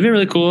be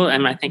really cool.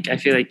 And I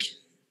feel like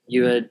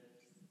you would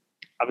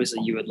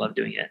love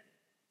doing it.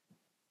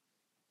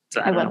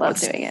 So I would love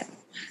doing it.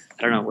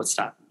 I don't know what's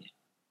stopping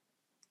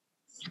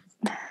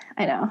you.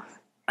 I know.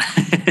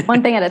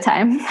 One thing at a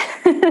time.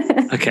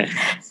 Okay.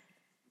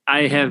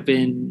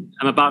 I'm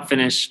about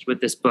finished with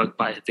this book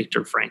by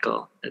Viktor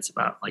Frankl. It's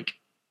about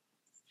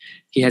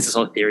he has this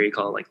whole theory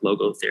called like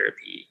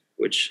logotherapy,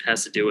 which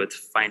has to do with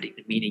finding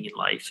the meaning in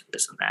life,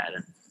 this and that.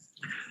 And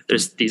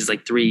there's these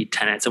like 3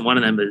 tenets. And one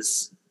of them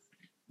is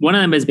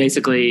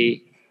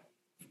basically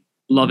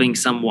loving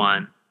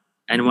someone.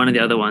 And one of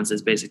the other ones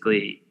is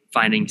basically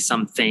finding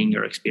something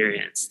or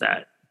experience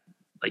that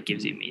like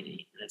gives you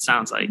meaning. And it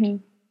sounds like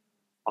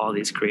all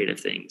these creative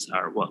things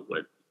are what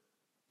would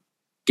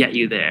get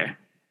you there.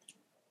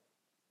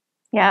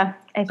 Yeah,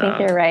 I think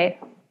you're right.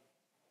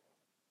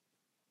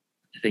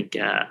 I think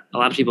a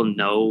lot of people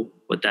know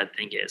what that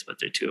thing is, but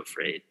they're too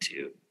afraid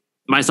to,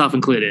 myself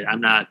included.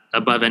 I'm not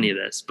above any of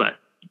this, but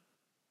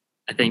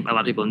I think a lot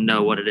of people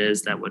know what it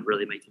is that would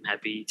really make them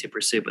happy to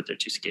pursue, but they're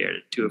too scared,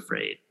 too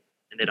afraid,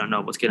 and they don't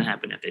know what's going to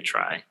happen if they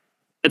try.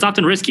 It's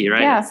often risky,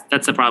 right? Yeah.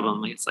 That's the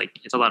problem. It's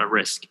a lot of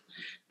risk.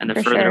 And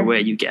the further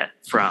away you get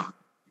from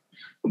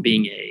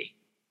being a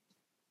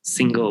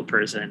single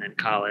person in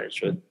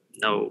college with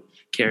no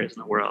cares in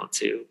the world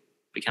to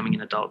becoming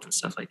an adult and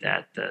stuff like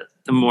that,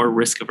 the more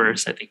risk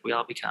averse I think we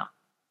all become.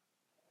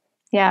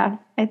 Yeah,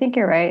 I think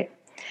you're right.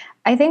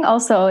 I think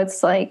also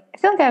it's like, I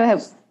feel like I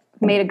have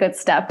made a good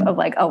step of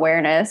like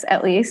awareness,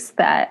 at least,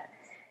 that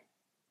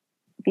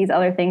these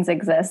other things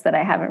exist that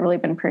I haven't really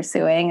been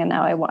pursuing. And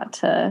now I want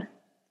to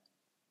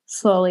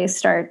slowly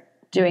start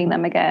doing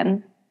them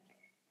again.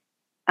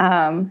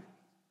 I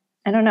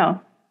don't know.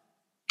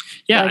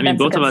 Yeah. I mean,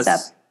 both of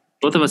us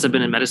have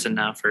been in medicine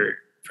now for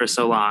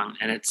so long,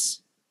 and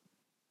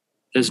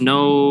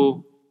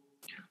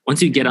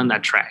once you get on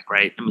that track,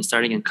 right? I mean,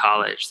 starting in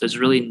college, there's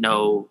really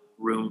no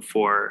room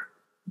for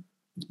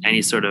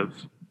any sort of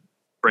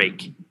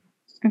break.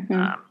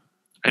 I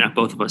know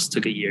both of us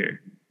took a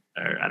year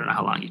or I don't know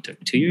how long you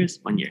took, 2 years,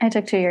 1 year? I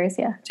took 2 years,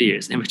 yeah. 2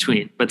 years in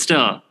between. But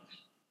still,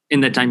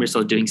 in that time, you're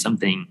still doing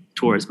something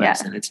towards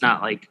medicine. Yeah. It's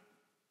not like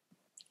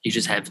you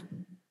just have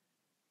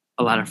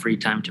a lot of free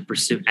time to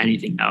pursue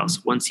anything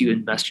else. Once you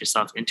invest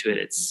yourself into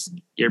it,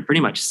 you're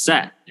pretty much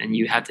set, and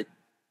you have to,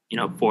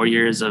 4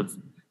 years of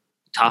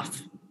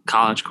tough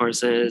college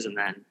courses and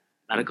then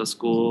medical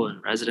school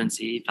and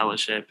residency,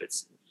 fellowship.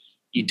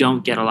 You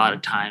don't get a lot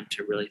of time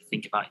to really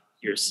think about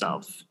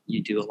yourself.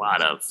 You do a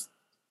lot of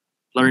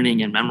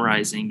learning and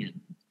memorizing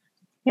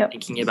and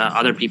thinking about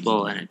other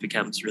people, and it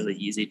becomes really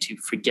easy to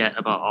forget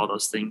about all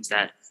those things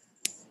that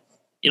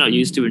you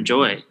used to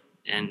enjoy.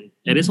 And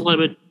it is a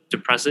little bit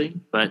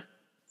depressing, but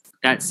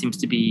that seems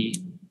to be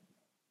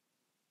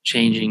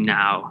changing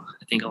now.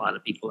 I think a lot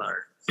of people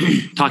are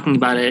talking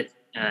about it,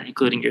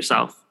 including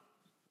yourself,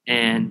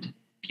 and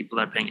people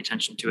are paying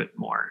attention to it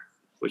more,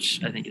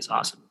 which I think is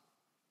awesome.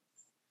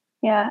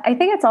 Yeah, I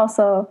think it's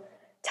also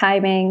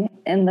timing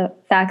in the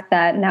fact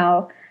that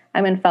now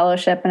I'm in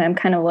fellowship and I'm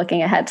kind of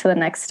looking ahead to the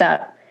next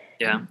step.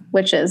 Yeah.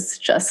 Which is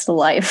just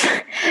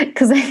life.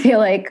 Because I feel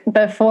like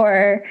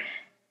before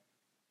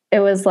it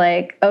was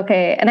like,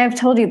 okay, and I've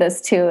told you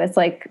this too, it's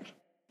like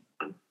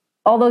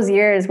all those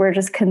years were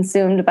just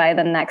consumed by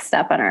the next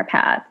step on our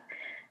path.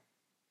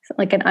 So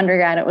like in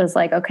undergrad, it was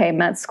like, okay,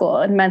 med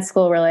school. In med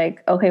school, we're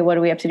like, okay, what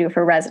do we have to do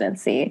for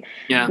residency?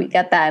 Yeah. We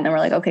get that. And then we're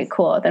like, okay,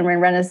 cool. Then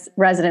we're in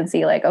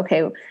residency, like,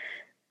 okay,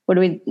 what do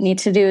we need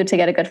to do to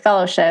get a good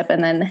fellowship?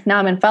 And then now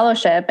I'm in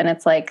fellowship and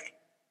it's like,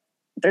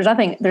 there's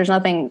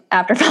nothing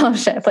after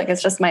fellowship. Like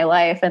it's just my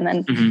life. And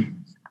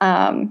then,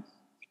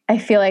 I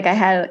feel like I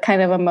had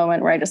kind of a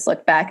moment where I just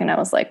looked back and I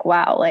was like,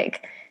 wow,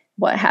 like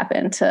what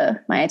happened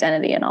to my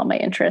identity and all my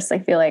interests? I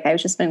feel like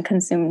I've just been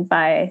consumed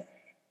by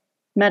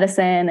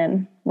medicine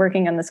and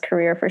working on this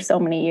career for so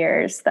many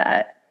years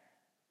that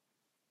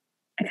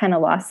I kind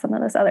of lost some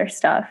of this other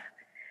stuff,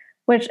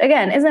 which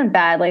again, isn't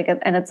bad. Like,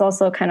 and it's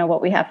also kind of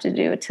what we have to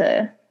do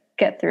to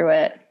get through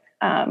it.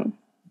 But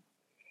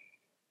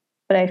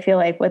I feel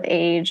like with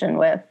age and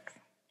with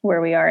where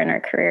we are in our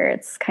career,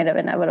 it's kind of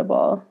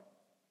inevitable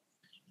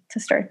to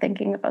start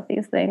thinking about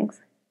these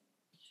things.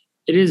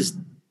 It is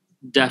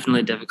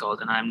definitely difficult,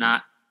 and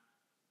I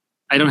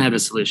don't have a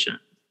solution,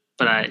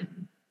 but I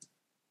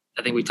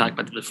think we talked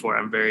about this before.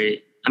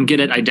 I'm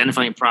good at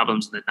identifying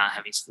problems and then not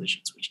having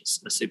solutions, which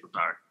is a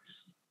superpower.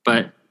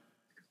 But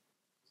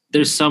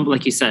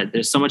like you said,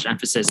 there's so much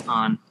emphasis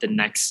on the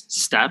next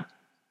step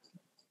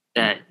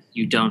that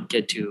you don't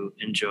get to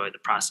enjoy the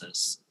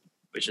process,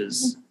 which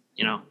is,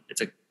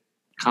 it's a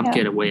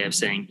complicated way of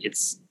saying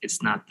it's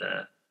not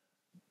the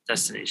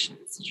destination,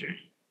 it's the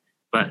journey.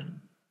 But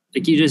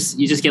like you just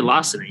get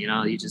lost in it,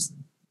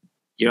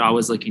 you're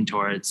always looking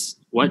towards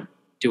what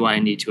do I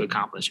need to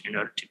accomplish in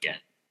order to get,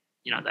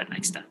 that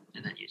next step.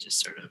 And then you just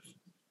sort of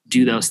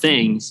do those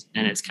things,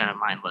 and it's kind of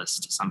mindless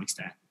to some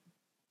extent,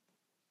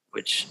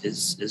 which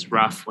is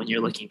rough when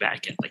you're looking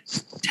back at like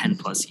 10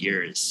 plus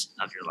years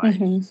of your life.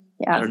 Mm-hmm.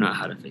 Yeah. I don't know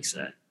how to fix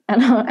that.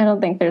 I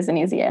don't think there's an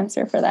easy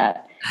answer for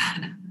that.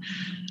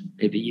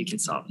 Maybe you can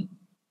solve it.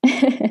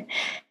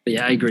 But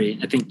yeah, I agree.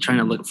 I think trying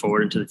to look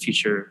forward into the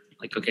future,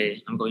 like,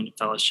 okay, I'm going to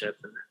fellowship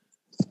and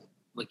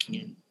looking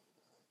in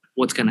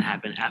what's going to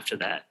happen after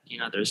that.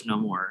 There's no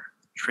more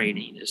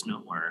training. There's no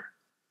more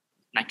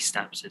next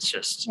steps. It's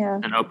just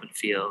an open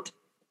field.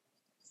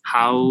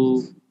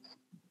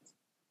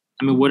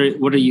 What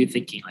are you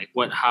thinking? Like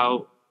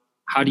how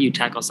do you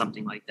tackle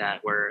something like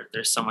that where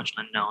there's so much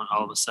unknown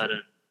all of a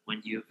sudden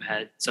when you've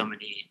had so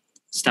many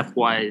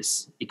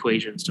stepwise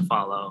equations to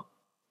follow?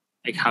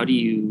 Like how are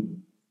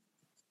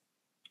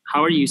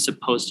you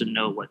supposed to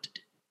know what to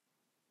do?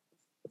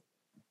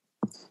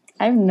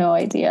 I have no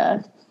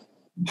idea.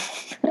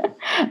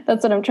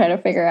 That's what I'm trying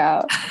to figure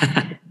out.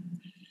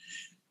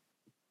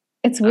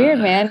 It's weird,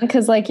 man,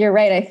 because like you're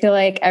right. I feel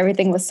like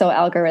everything was so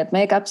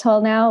algorithmic up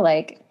till now.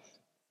 Like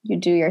you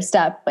do your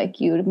step, like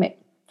you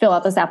fill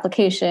out this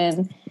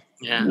application,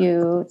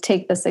 you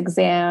take this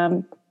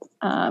exam,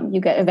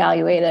 you get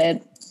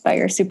evaluated by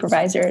your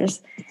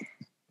supervisors.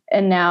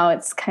 And now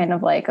it's kind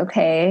of like,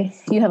 okay,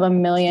 you have a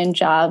million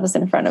jobs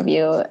in front of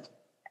you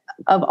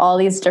of all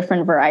these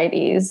different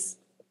varieties.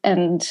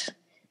 And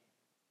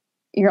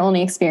your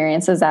only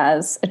experience is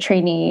as a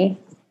trainee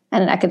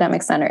at an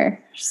academic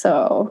center.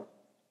 So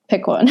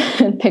pick one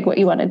and pick what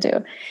you want to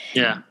do.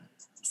 Yeah.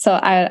 So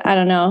I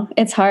don't know.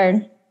 It's hard.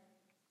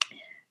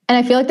 And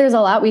I feel like there's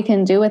a lot we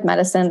can do with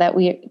medicine that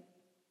we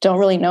don't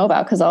really know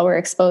about because all we're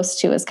exposed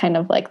to is kind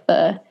of like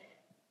the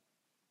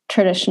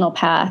traditional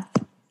path,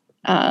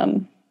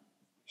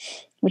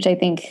 which I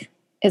think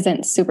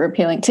isn't super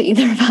appealing to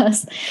either of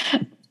us.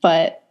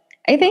 But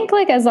I think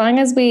like as long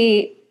as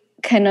we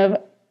kind of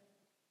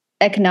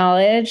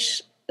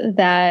acknowledge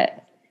that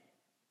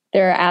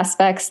there are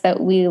aspects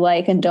that we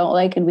like and don't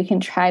like, and we can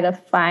try to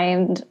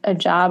find a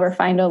job or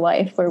find a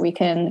life where we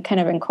can kind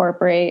of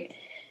incorporate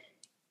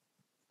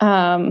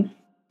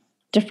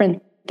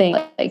different things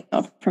like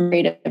from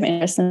creative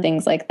interests and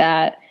things like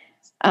that.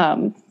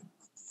 I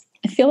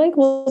feel like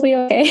we'll be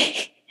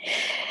okay.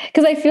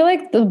 Because I feel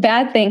like the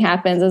bad thing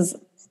happens is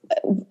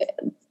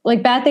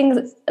like bad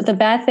things. The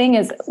bad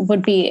thing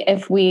would be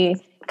if we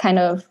kind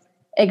of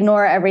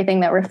ignore everything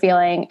that we're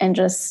feeling and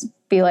just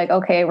be like,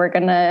 okay, we're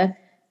going to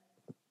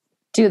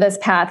do this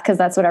path because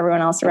that's what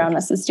everyone else around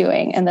us is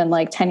doing. And then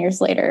like 10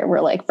 years later,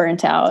 we're like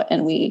burnt out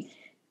and we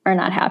are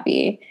not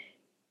happy.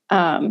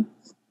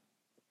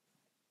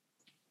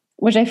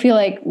 Which I feel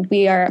like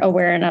we are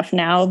aware enough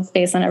now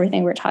based on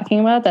everything we're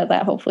talking about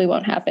that hopefully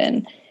won't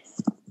happen.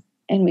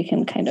 And we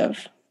can kind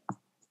of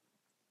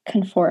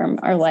conform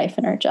our life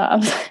and our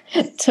jobs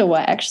to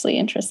what actually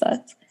interests us.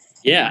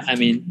 Yeah. I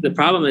mean, the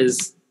problem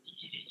is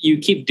you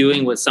keep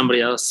doing what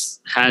somebody else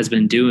has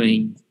been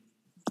doing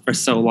for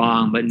so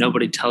long, but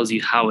nobody tells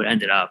you how it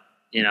ended up.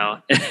 You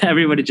know,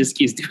 everybody just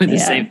keeps doing the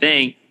same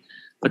thing.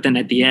 But then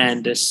at the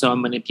end, there's so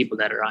many people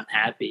that are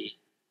unhappy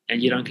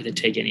and you don't get to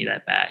take any of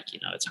that back. You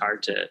know, it's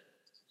hard to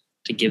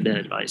give that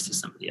advice to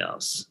somebody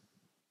else,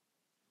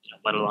 you know,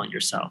 let alone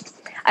yourself.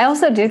 I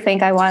also do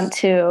think I want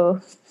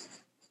to,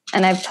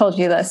 and I've told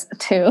you this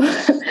too,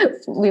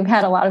 we've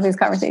had a lot of these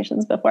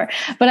conversations before,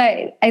 but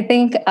I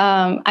think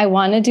I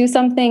want to do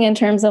something in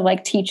terms of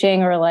like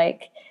teaching or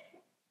like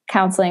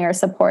counseling or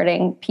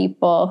supporting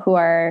people who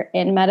are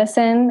in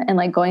medicine and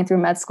like going through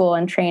med school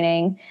and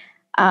training.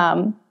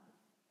 I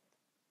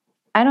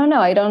don't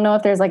know. I don't know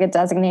if there's like a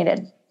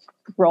designated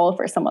role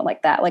for someone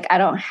like that. Like I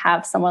don't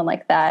have someone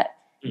like that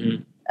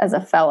as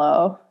a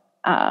fellow.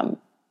 I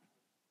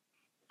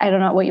don't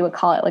know what you would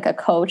call it, like a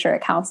coach or a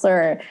counselor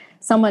or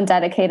someone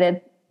dedicated,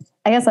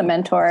 I guess a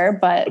mentor,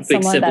 but a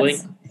big sibling.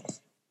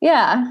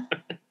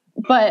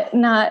 But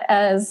not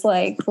as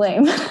like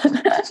lame. To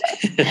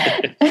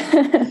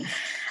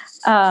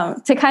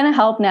kind of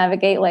help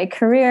navigate like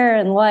career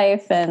and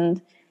life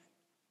and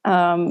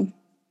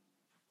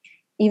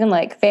even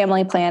like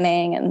family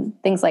planning and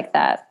things like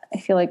that. I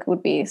feel like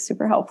would be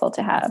super helpful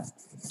to have.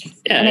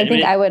 Yeah, and I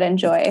think I would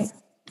enjoy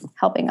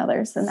helping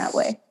others in that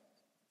way.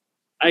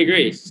 I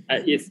agree.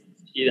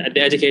 The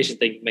education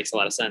thing makes a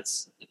lot of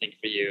sense, I think,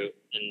 for you.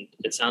 And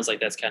it sounds like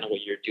that's kind of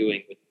what you're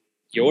doing with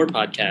your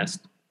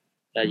podcast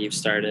that you've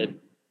started,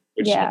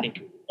 which I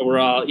think we're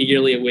all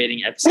eagerly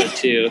awaiting episode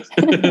 2.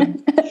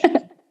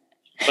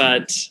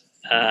 But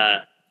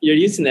you're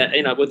using that,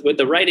 you know, with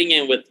the writing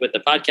and with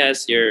the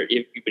podcast,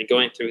 you've been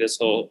going through this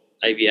whole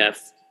IVF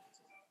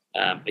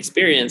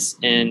experience,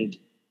 and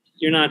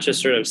you're not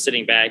just sort of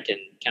sitting back and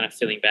kind of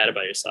feeling bad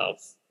about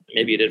yourself.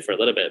 Maybe you did for a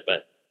little bit,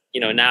 but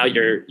you know, now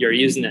you're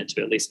using that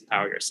to at least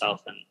empower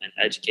yourself and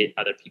educate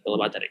other people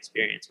about that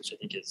experience, which I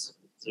think is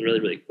really,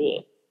 really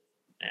cool.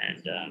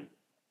 And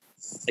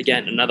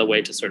again, another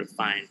way to sort of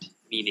find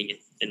meaning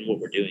in what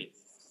we're doing.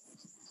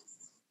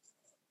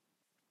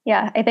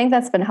 Yeah, I think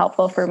that's been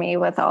helpful for me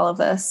with all of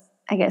this,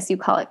 I guess you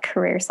call it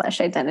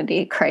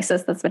career/identity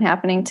crisis that's been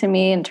happening to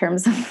me in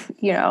terms of,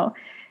 you know,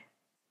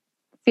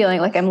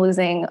 feeling like I'm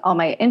losing all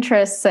my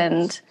interests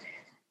and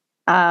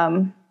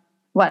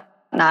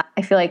whatnot.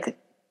 I feel like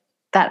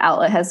that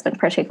outlet has been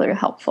particularly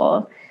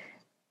helpful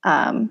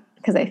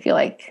because I feel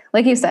like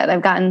you said,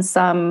 I've gotten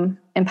some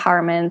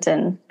empowerment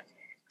and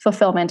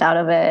fulfillment out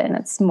of it, and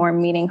it's more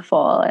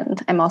meaningful.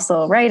 And I'm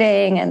also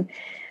writing, and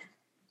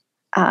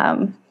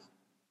I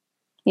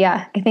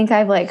think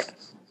I've like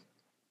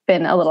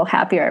been a little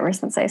happier ever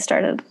since I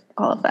started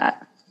all of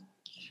that.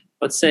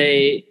 Let's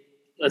say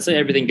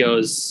everything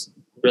goes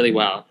really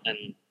well, and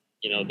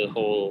you know the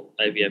whole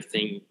IVF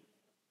thing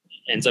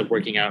ends up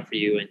working out for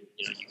you, and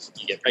you know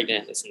you get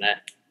pregnant, this and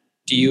that.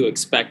 Do you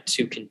expect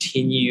to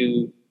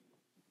continue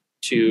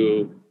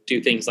to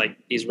do things like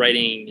these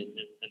writing and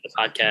the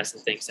podcast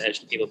and things to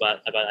educate people about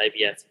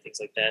IVF and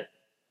things like that?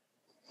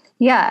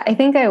 Yeah, I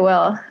think I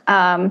will.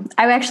 I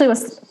actually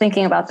was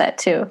thinking about that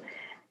too,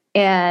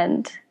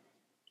 and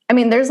I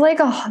mean, there's like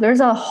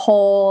hundreds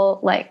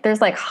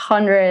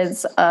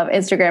of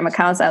Instagram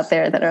accounts out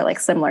there that are like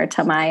similar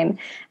to mine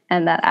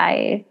and that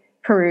I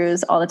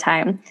peruse all the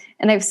time.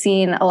 And I've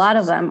seen a lot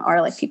of them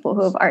are like people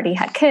who have already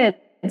had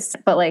kids,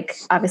 but like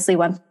obviously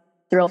went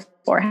through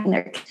before having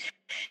their kids.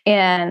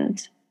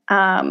 And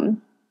I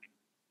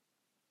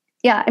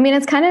mean,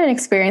 it's kind of an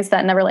experience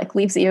that never like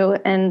leaves you.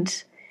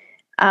 And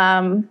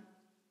I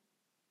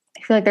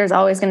feel like there's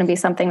always going to be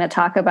something to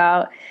talk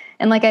about.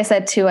 And like I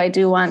said, too, I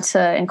do want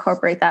to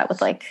incorporate that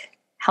with like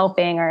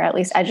helping or at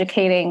least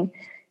educating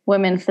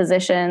women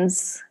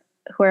physicians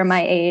who are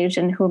my age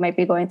and who might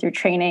be going through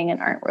training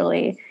and aren't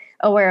really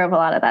aware of a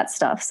lot of that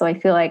stuff. So I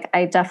feel like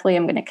I definitely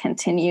am going to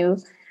continue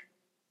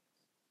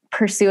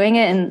pursuing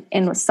it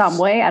in some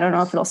way. I don't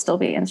know if it'll still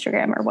be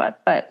Instagram or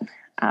what, but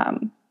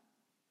I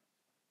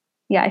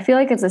feel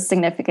like it's a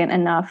significant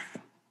enough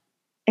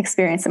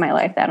experience in my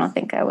life that I don't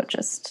think I would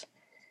just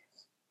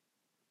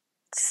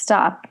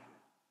stop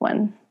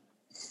when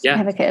I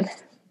have a kid.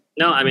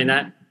 No, I mean,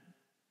 that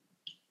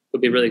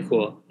would be really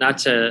cool.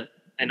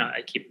 I know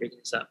I keep bringing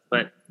this up,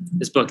 but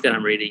this book that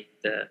I'm reading,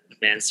 The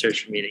Man's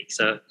Search for Meaning.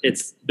 So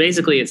it's this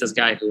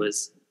guy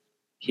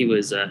he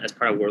was as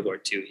part of World War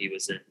II, he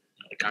was in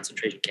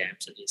concentration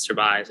camps and he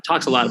survived. It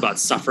talks a lot about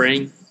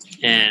suffering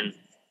and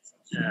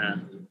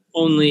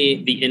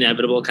only the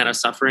inevitable kind of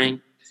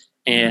suffering,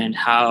 and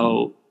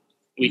how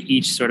we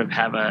each sort of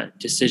have a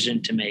decision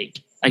to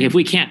make. Like if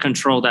we can't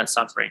control that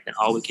suffering, then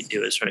all we can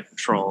do is sort of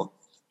control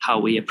how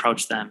we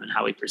approach them and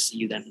how we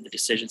perceive them and the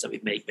decisions that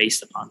we make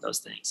based upon those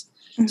things.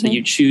 Mm-hmm. So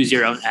you choose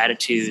your own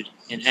attitude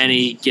in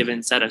any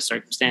given set of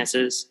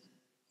circumstances.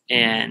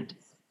 And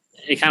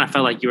it kind of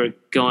felt like you were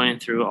going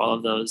through all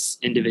of those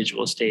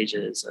individual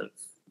stages of,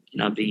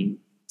 being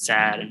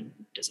sad and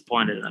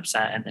disappointed and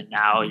upset. And then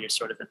now you're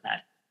sort of in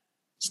that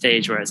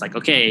stage where it's like,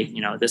 okay,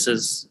 this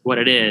is what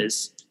it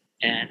is.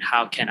 And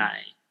how can I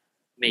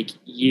make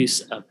use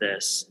of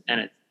this?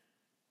 And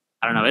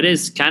I don't know, it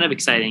is kind of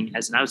exciting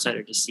as an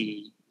outsider to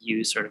see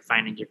you sort of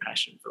finding your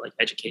passion for like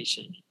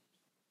education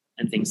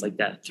and things like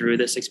that through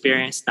this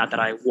experience. Not that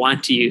I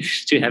want you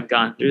to have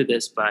gone through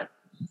this, but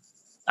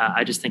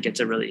I just think it's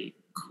a really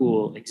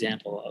cool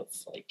example of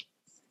like,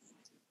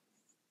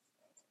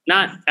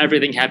 not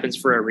everything happens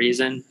for a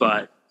reason,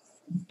 but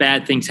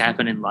bad things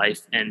happen in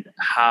life. And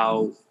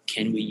how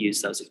can we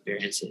use those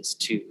experiences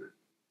to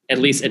at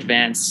least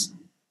advance,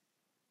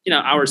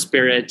 our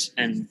spirit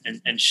and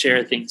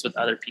share things with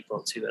other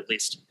people to at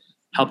least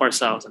help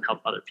ourselves and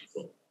help other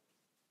people.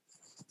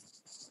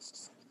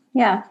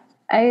 Yeah,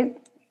 I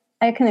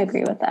can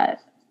agree with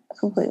that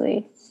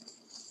completely.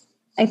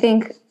 I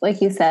think,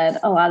 like you said,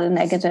 a lot of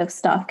negative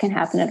stuff can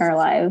happen in our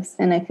lives.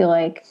 And I feel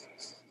like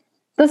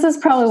this is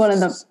probably one of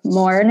the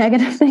more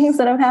negative things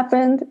that have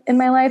happened in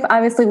my life.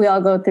 Obviously, we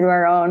all go through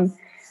our own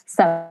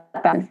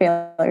setback and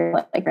failure,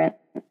 like different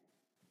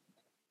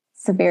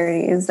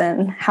severities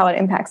and how it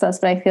impacts us.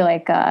 But I feel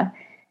like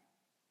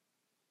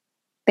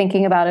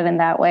thinking about it in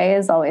that way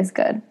is always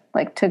good,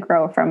 like to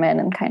grow from it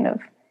and kind of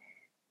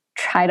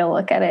try to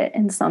look at it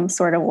in some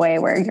sort of way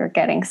where you're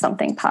getting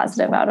something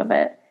positive out of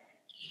it.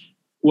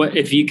 What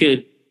if you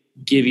could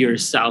give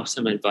yourself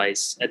some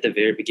advice at the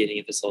very beginning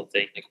of this whole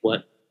thing? Like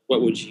what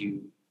would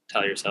you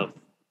tell yourself?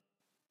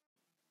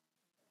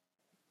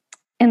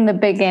 In the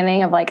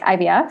beginning of like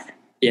IVF?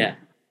 Yeah.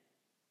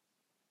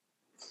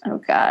 Oh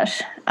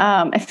gosh.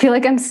 I feel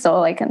like I'm still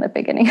like in the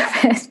beginning of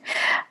it.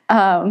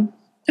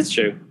 That's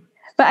true.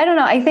 But I don't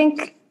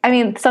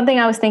know. Something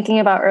I was thinking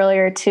about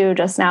earlier too,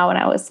 just now when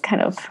I was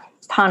kind of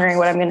pondering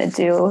what I'm going to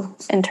do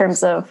in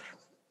terms of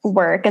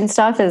work and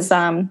stuff is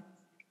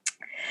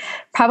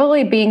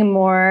probably being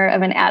more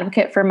of an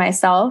advocate for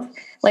myself,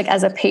 like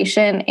as a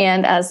patient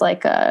and as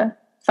like a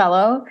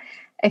fellow.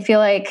 I feel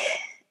like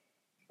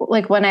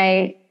when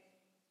I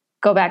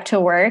go back to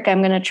work, I'm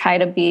going to try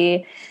to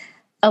be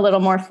a little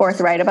more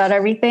forthright about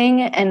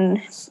everything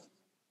and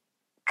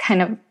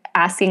kind of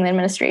asking the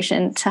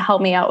administration to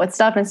help me out with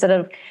stuff instead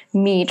of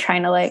me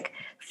trying to like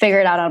figure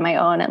it out on my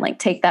own and like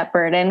take that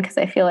burden. Cause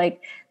I feel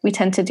like we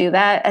tend to do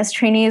that as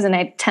trainees and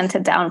I tend to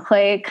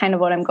downplay kind of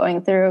what I'm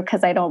going through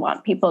because I don't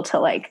want people to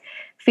like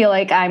feel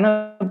like I'm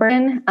a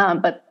burden.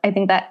 But I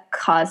think that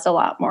caused a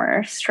lot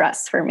more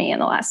stress for me in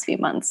the last few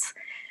months.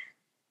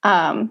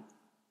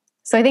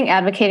 So I think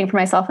advocating for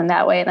myself in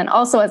that way, and then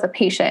also as a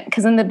patient,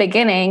 because in the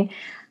beginning,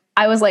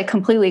 I was like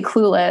completely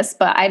clueless,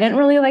 but I didn't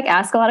really like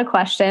ask a lot of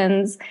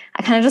questions.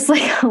 I kind of just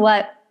like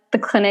let the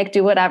clinic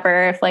do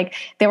whatever. If like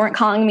they weren't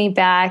calling me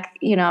back,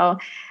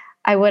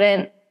 I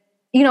wouldn't,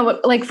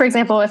 like for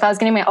example, if I was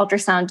getting my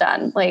ultrasound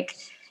done, like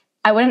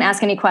I wouldn't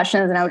ask any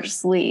questions and I would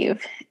just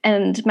leave.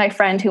 And my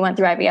friend who went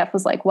through IVF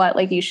was like, what,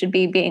 like you should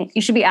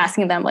be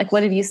asking them, like,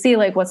 what did you see?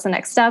 Like, what's the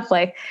next step?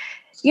 Like,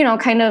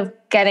 kind of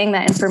getting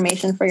that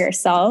information for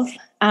yourself.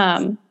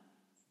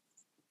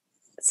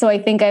 So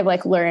I think I've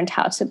like learned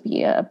how to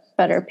be a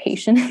better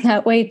patient in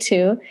that way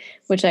too,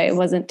 which I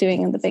wasn't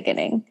doing in the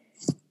beginning.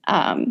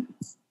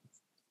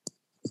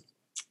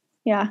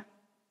 Yeah,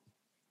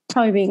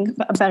 probably being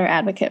a better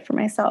advocate for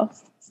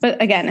myself.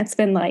 But again, it's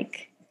been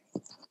like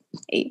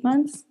 8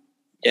 months,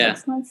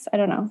 6 months. I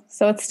don't know.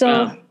 So it's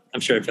still, I'm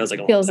sure it feels like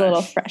a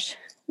little fresh.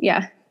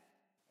 Yeah.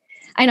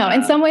 I know.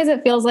 In some ways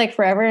it feels like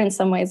forever. In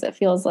some ways it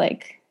feels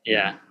like,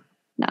 yeah.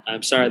 No.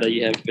 I'm sorry that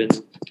you have been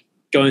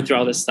going through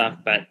all this stuff,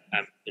 but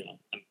I'm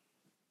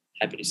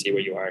happy to see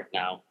where you are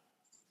now.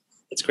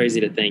 It's crazy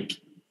to think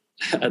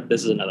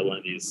this is another one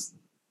of these,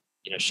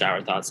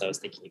 shower thoughts I was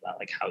thinking about,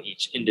 like how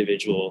each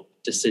individual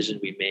decision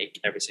we make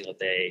every single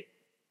day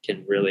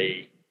can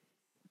really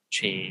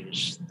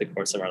change the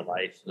course of our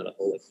life, the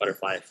whole like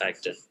butterfly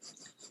effect.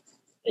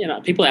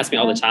 And, people ask me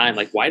all the time,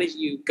 like, why did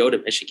you go to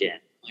Michigan?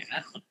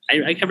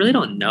 Like, I really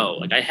don't know.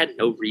 Like I had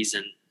no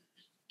reason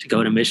to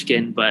go to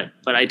Michigan, but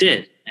I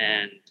did.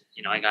 And,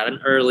 I got in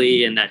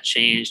early and that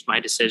changed my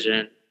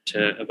decision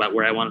about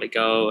where I wanted to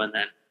go. And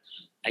then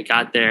I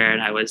got there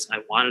and I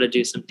wanted to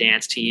do some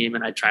dance team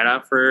and I tried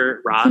out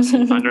for Ross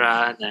and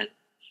Bhangra, and then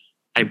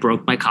I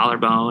broke my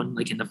collarbone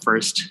like in the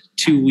first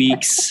 2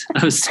 weeks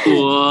of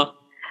school.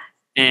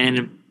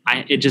 And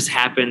it just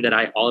happened that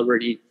I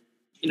already,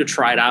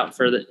 tried out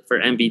for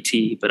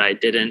MBT, but I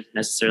didn't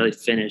necessarily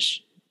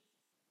finish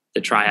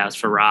the tryouts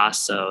for Ross.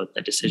 So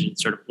the decision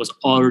sort of was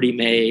already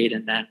made.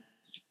 And then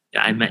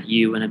I met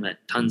you and I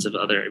met tons of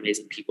other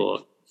amazing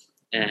people.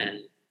 And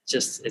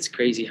it's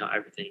crazy how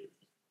everything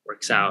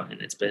works out. And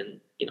it's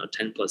been,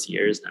 10 plus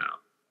years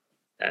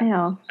now. I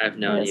know. I've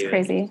known you. It's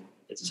crazy.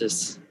 It's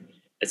just,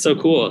 it's so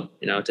cool,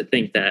 to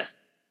think that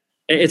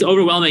it's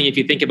overwhelming if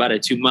you think about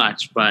it too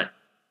much, but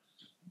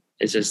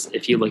it's just,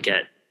 if you look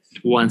at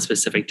one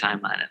specific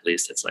timeline, at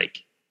least it's like,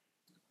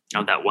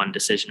 that one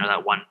decision or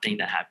that one thing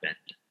that happened.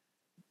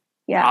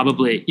 Yeah.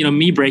 Probably,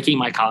 me breaking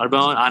my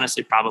collarbone,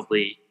 honestly,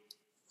 probably,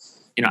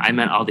 I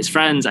met all these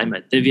friends. I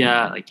met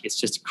Divya. Like, it's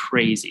just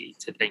crazy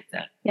to think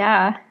that.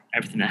 Yeah.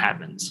 Everything that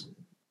happens.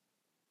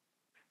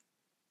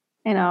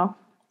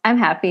 I'm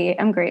happy.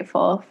 I'm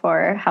grateful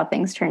for how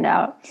things turned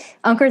out.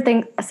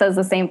 Ankur says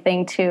the same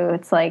thing too.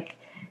 It's like,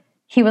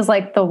 he was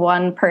like the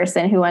one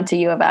person who went to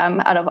U of M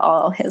out of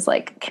all his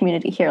like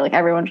community here. Like,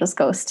 everyone just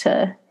goes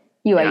to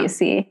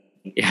UIUC.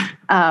 Yeah.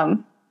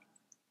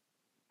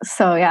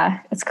 So yeah,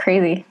 it's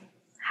crazy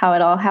how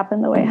it all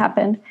happened the way it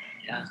happened.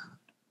 Yeah.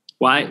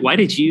 Why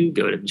did you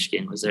go to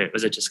Michigan? Was it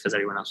just because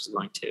everyone else was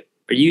going to?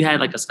 Or you had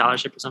like a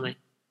scholarship or something?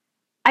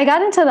 I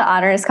got into the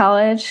honors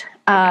college,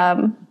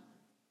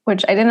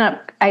 which I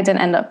didn't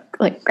end up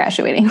like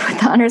graduating with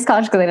the honors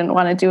college because I didn't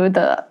want to do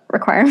the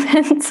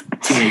requirements.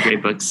 Too many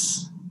great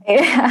books.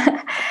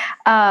 Yeah.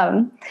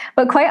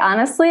 But quite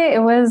honestly,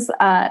 it was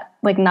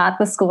like not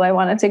the school I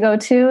wanted to go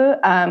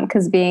to,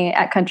 because being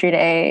at Country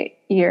Day,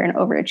 you're an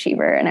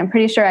overachiever. And I'm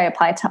pretty sure I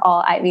applied to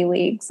all Ivy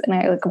Leagues, and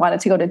I like wanted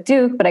to go to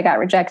Duke, but I got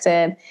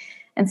rejected.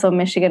 And so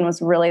Michigan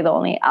was really the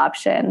only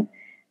option.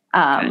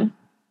 Okay.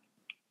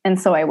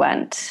 And so I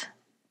went,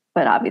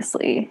 but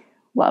obviously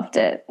loved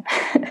it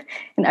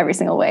in every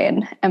single way.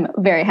 And I'm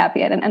very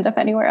happy I didn't end up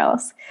anywhere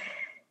else.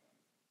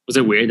 Was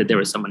it weird that there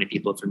were so many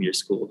people from your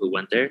school who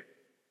went there?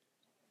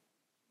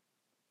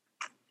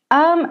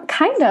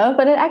 Kind of,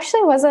 but it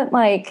actually wasn't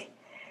like,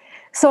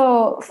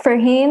 so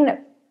Farheen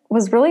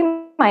was really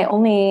my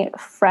only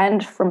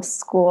friend from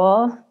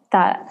school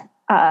that,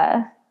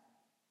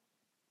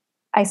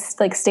 I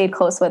like stayed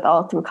close with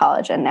all through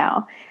college and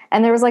now.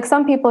 And there was like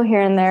some people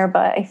here and there,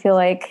 but I feel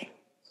like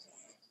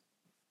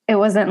it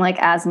wasn't like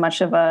as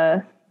much of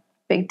a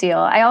big deal.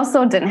 I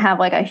also didn't have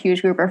like a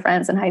huge group of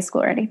friends in high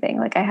school or anything.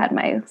 Like, I had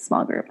my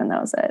small group and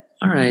that was it.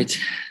 All right.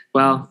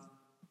 Well,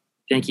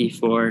 thank you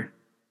for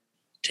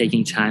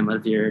taking time out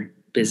of your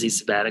busy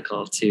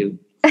sabbatical to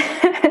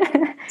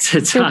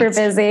super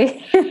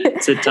busy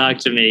to talk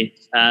to me.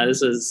 It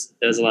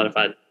was a lot of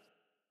fun.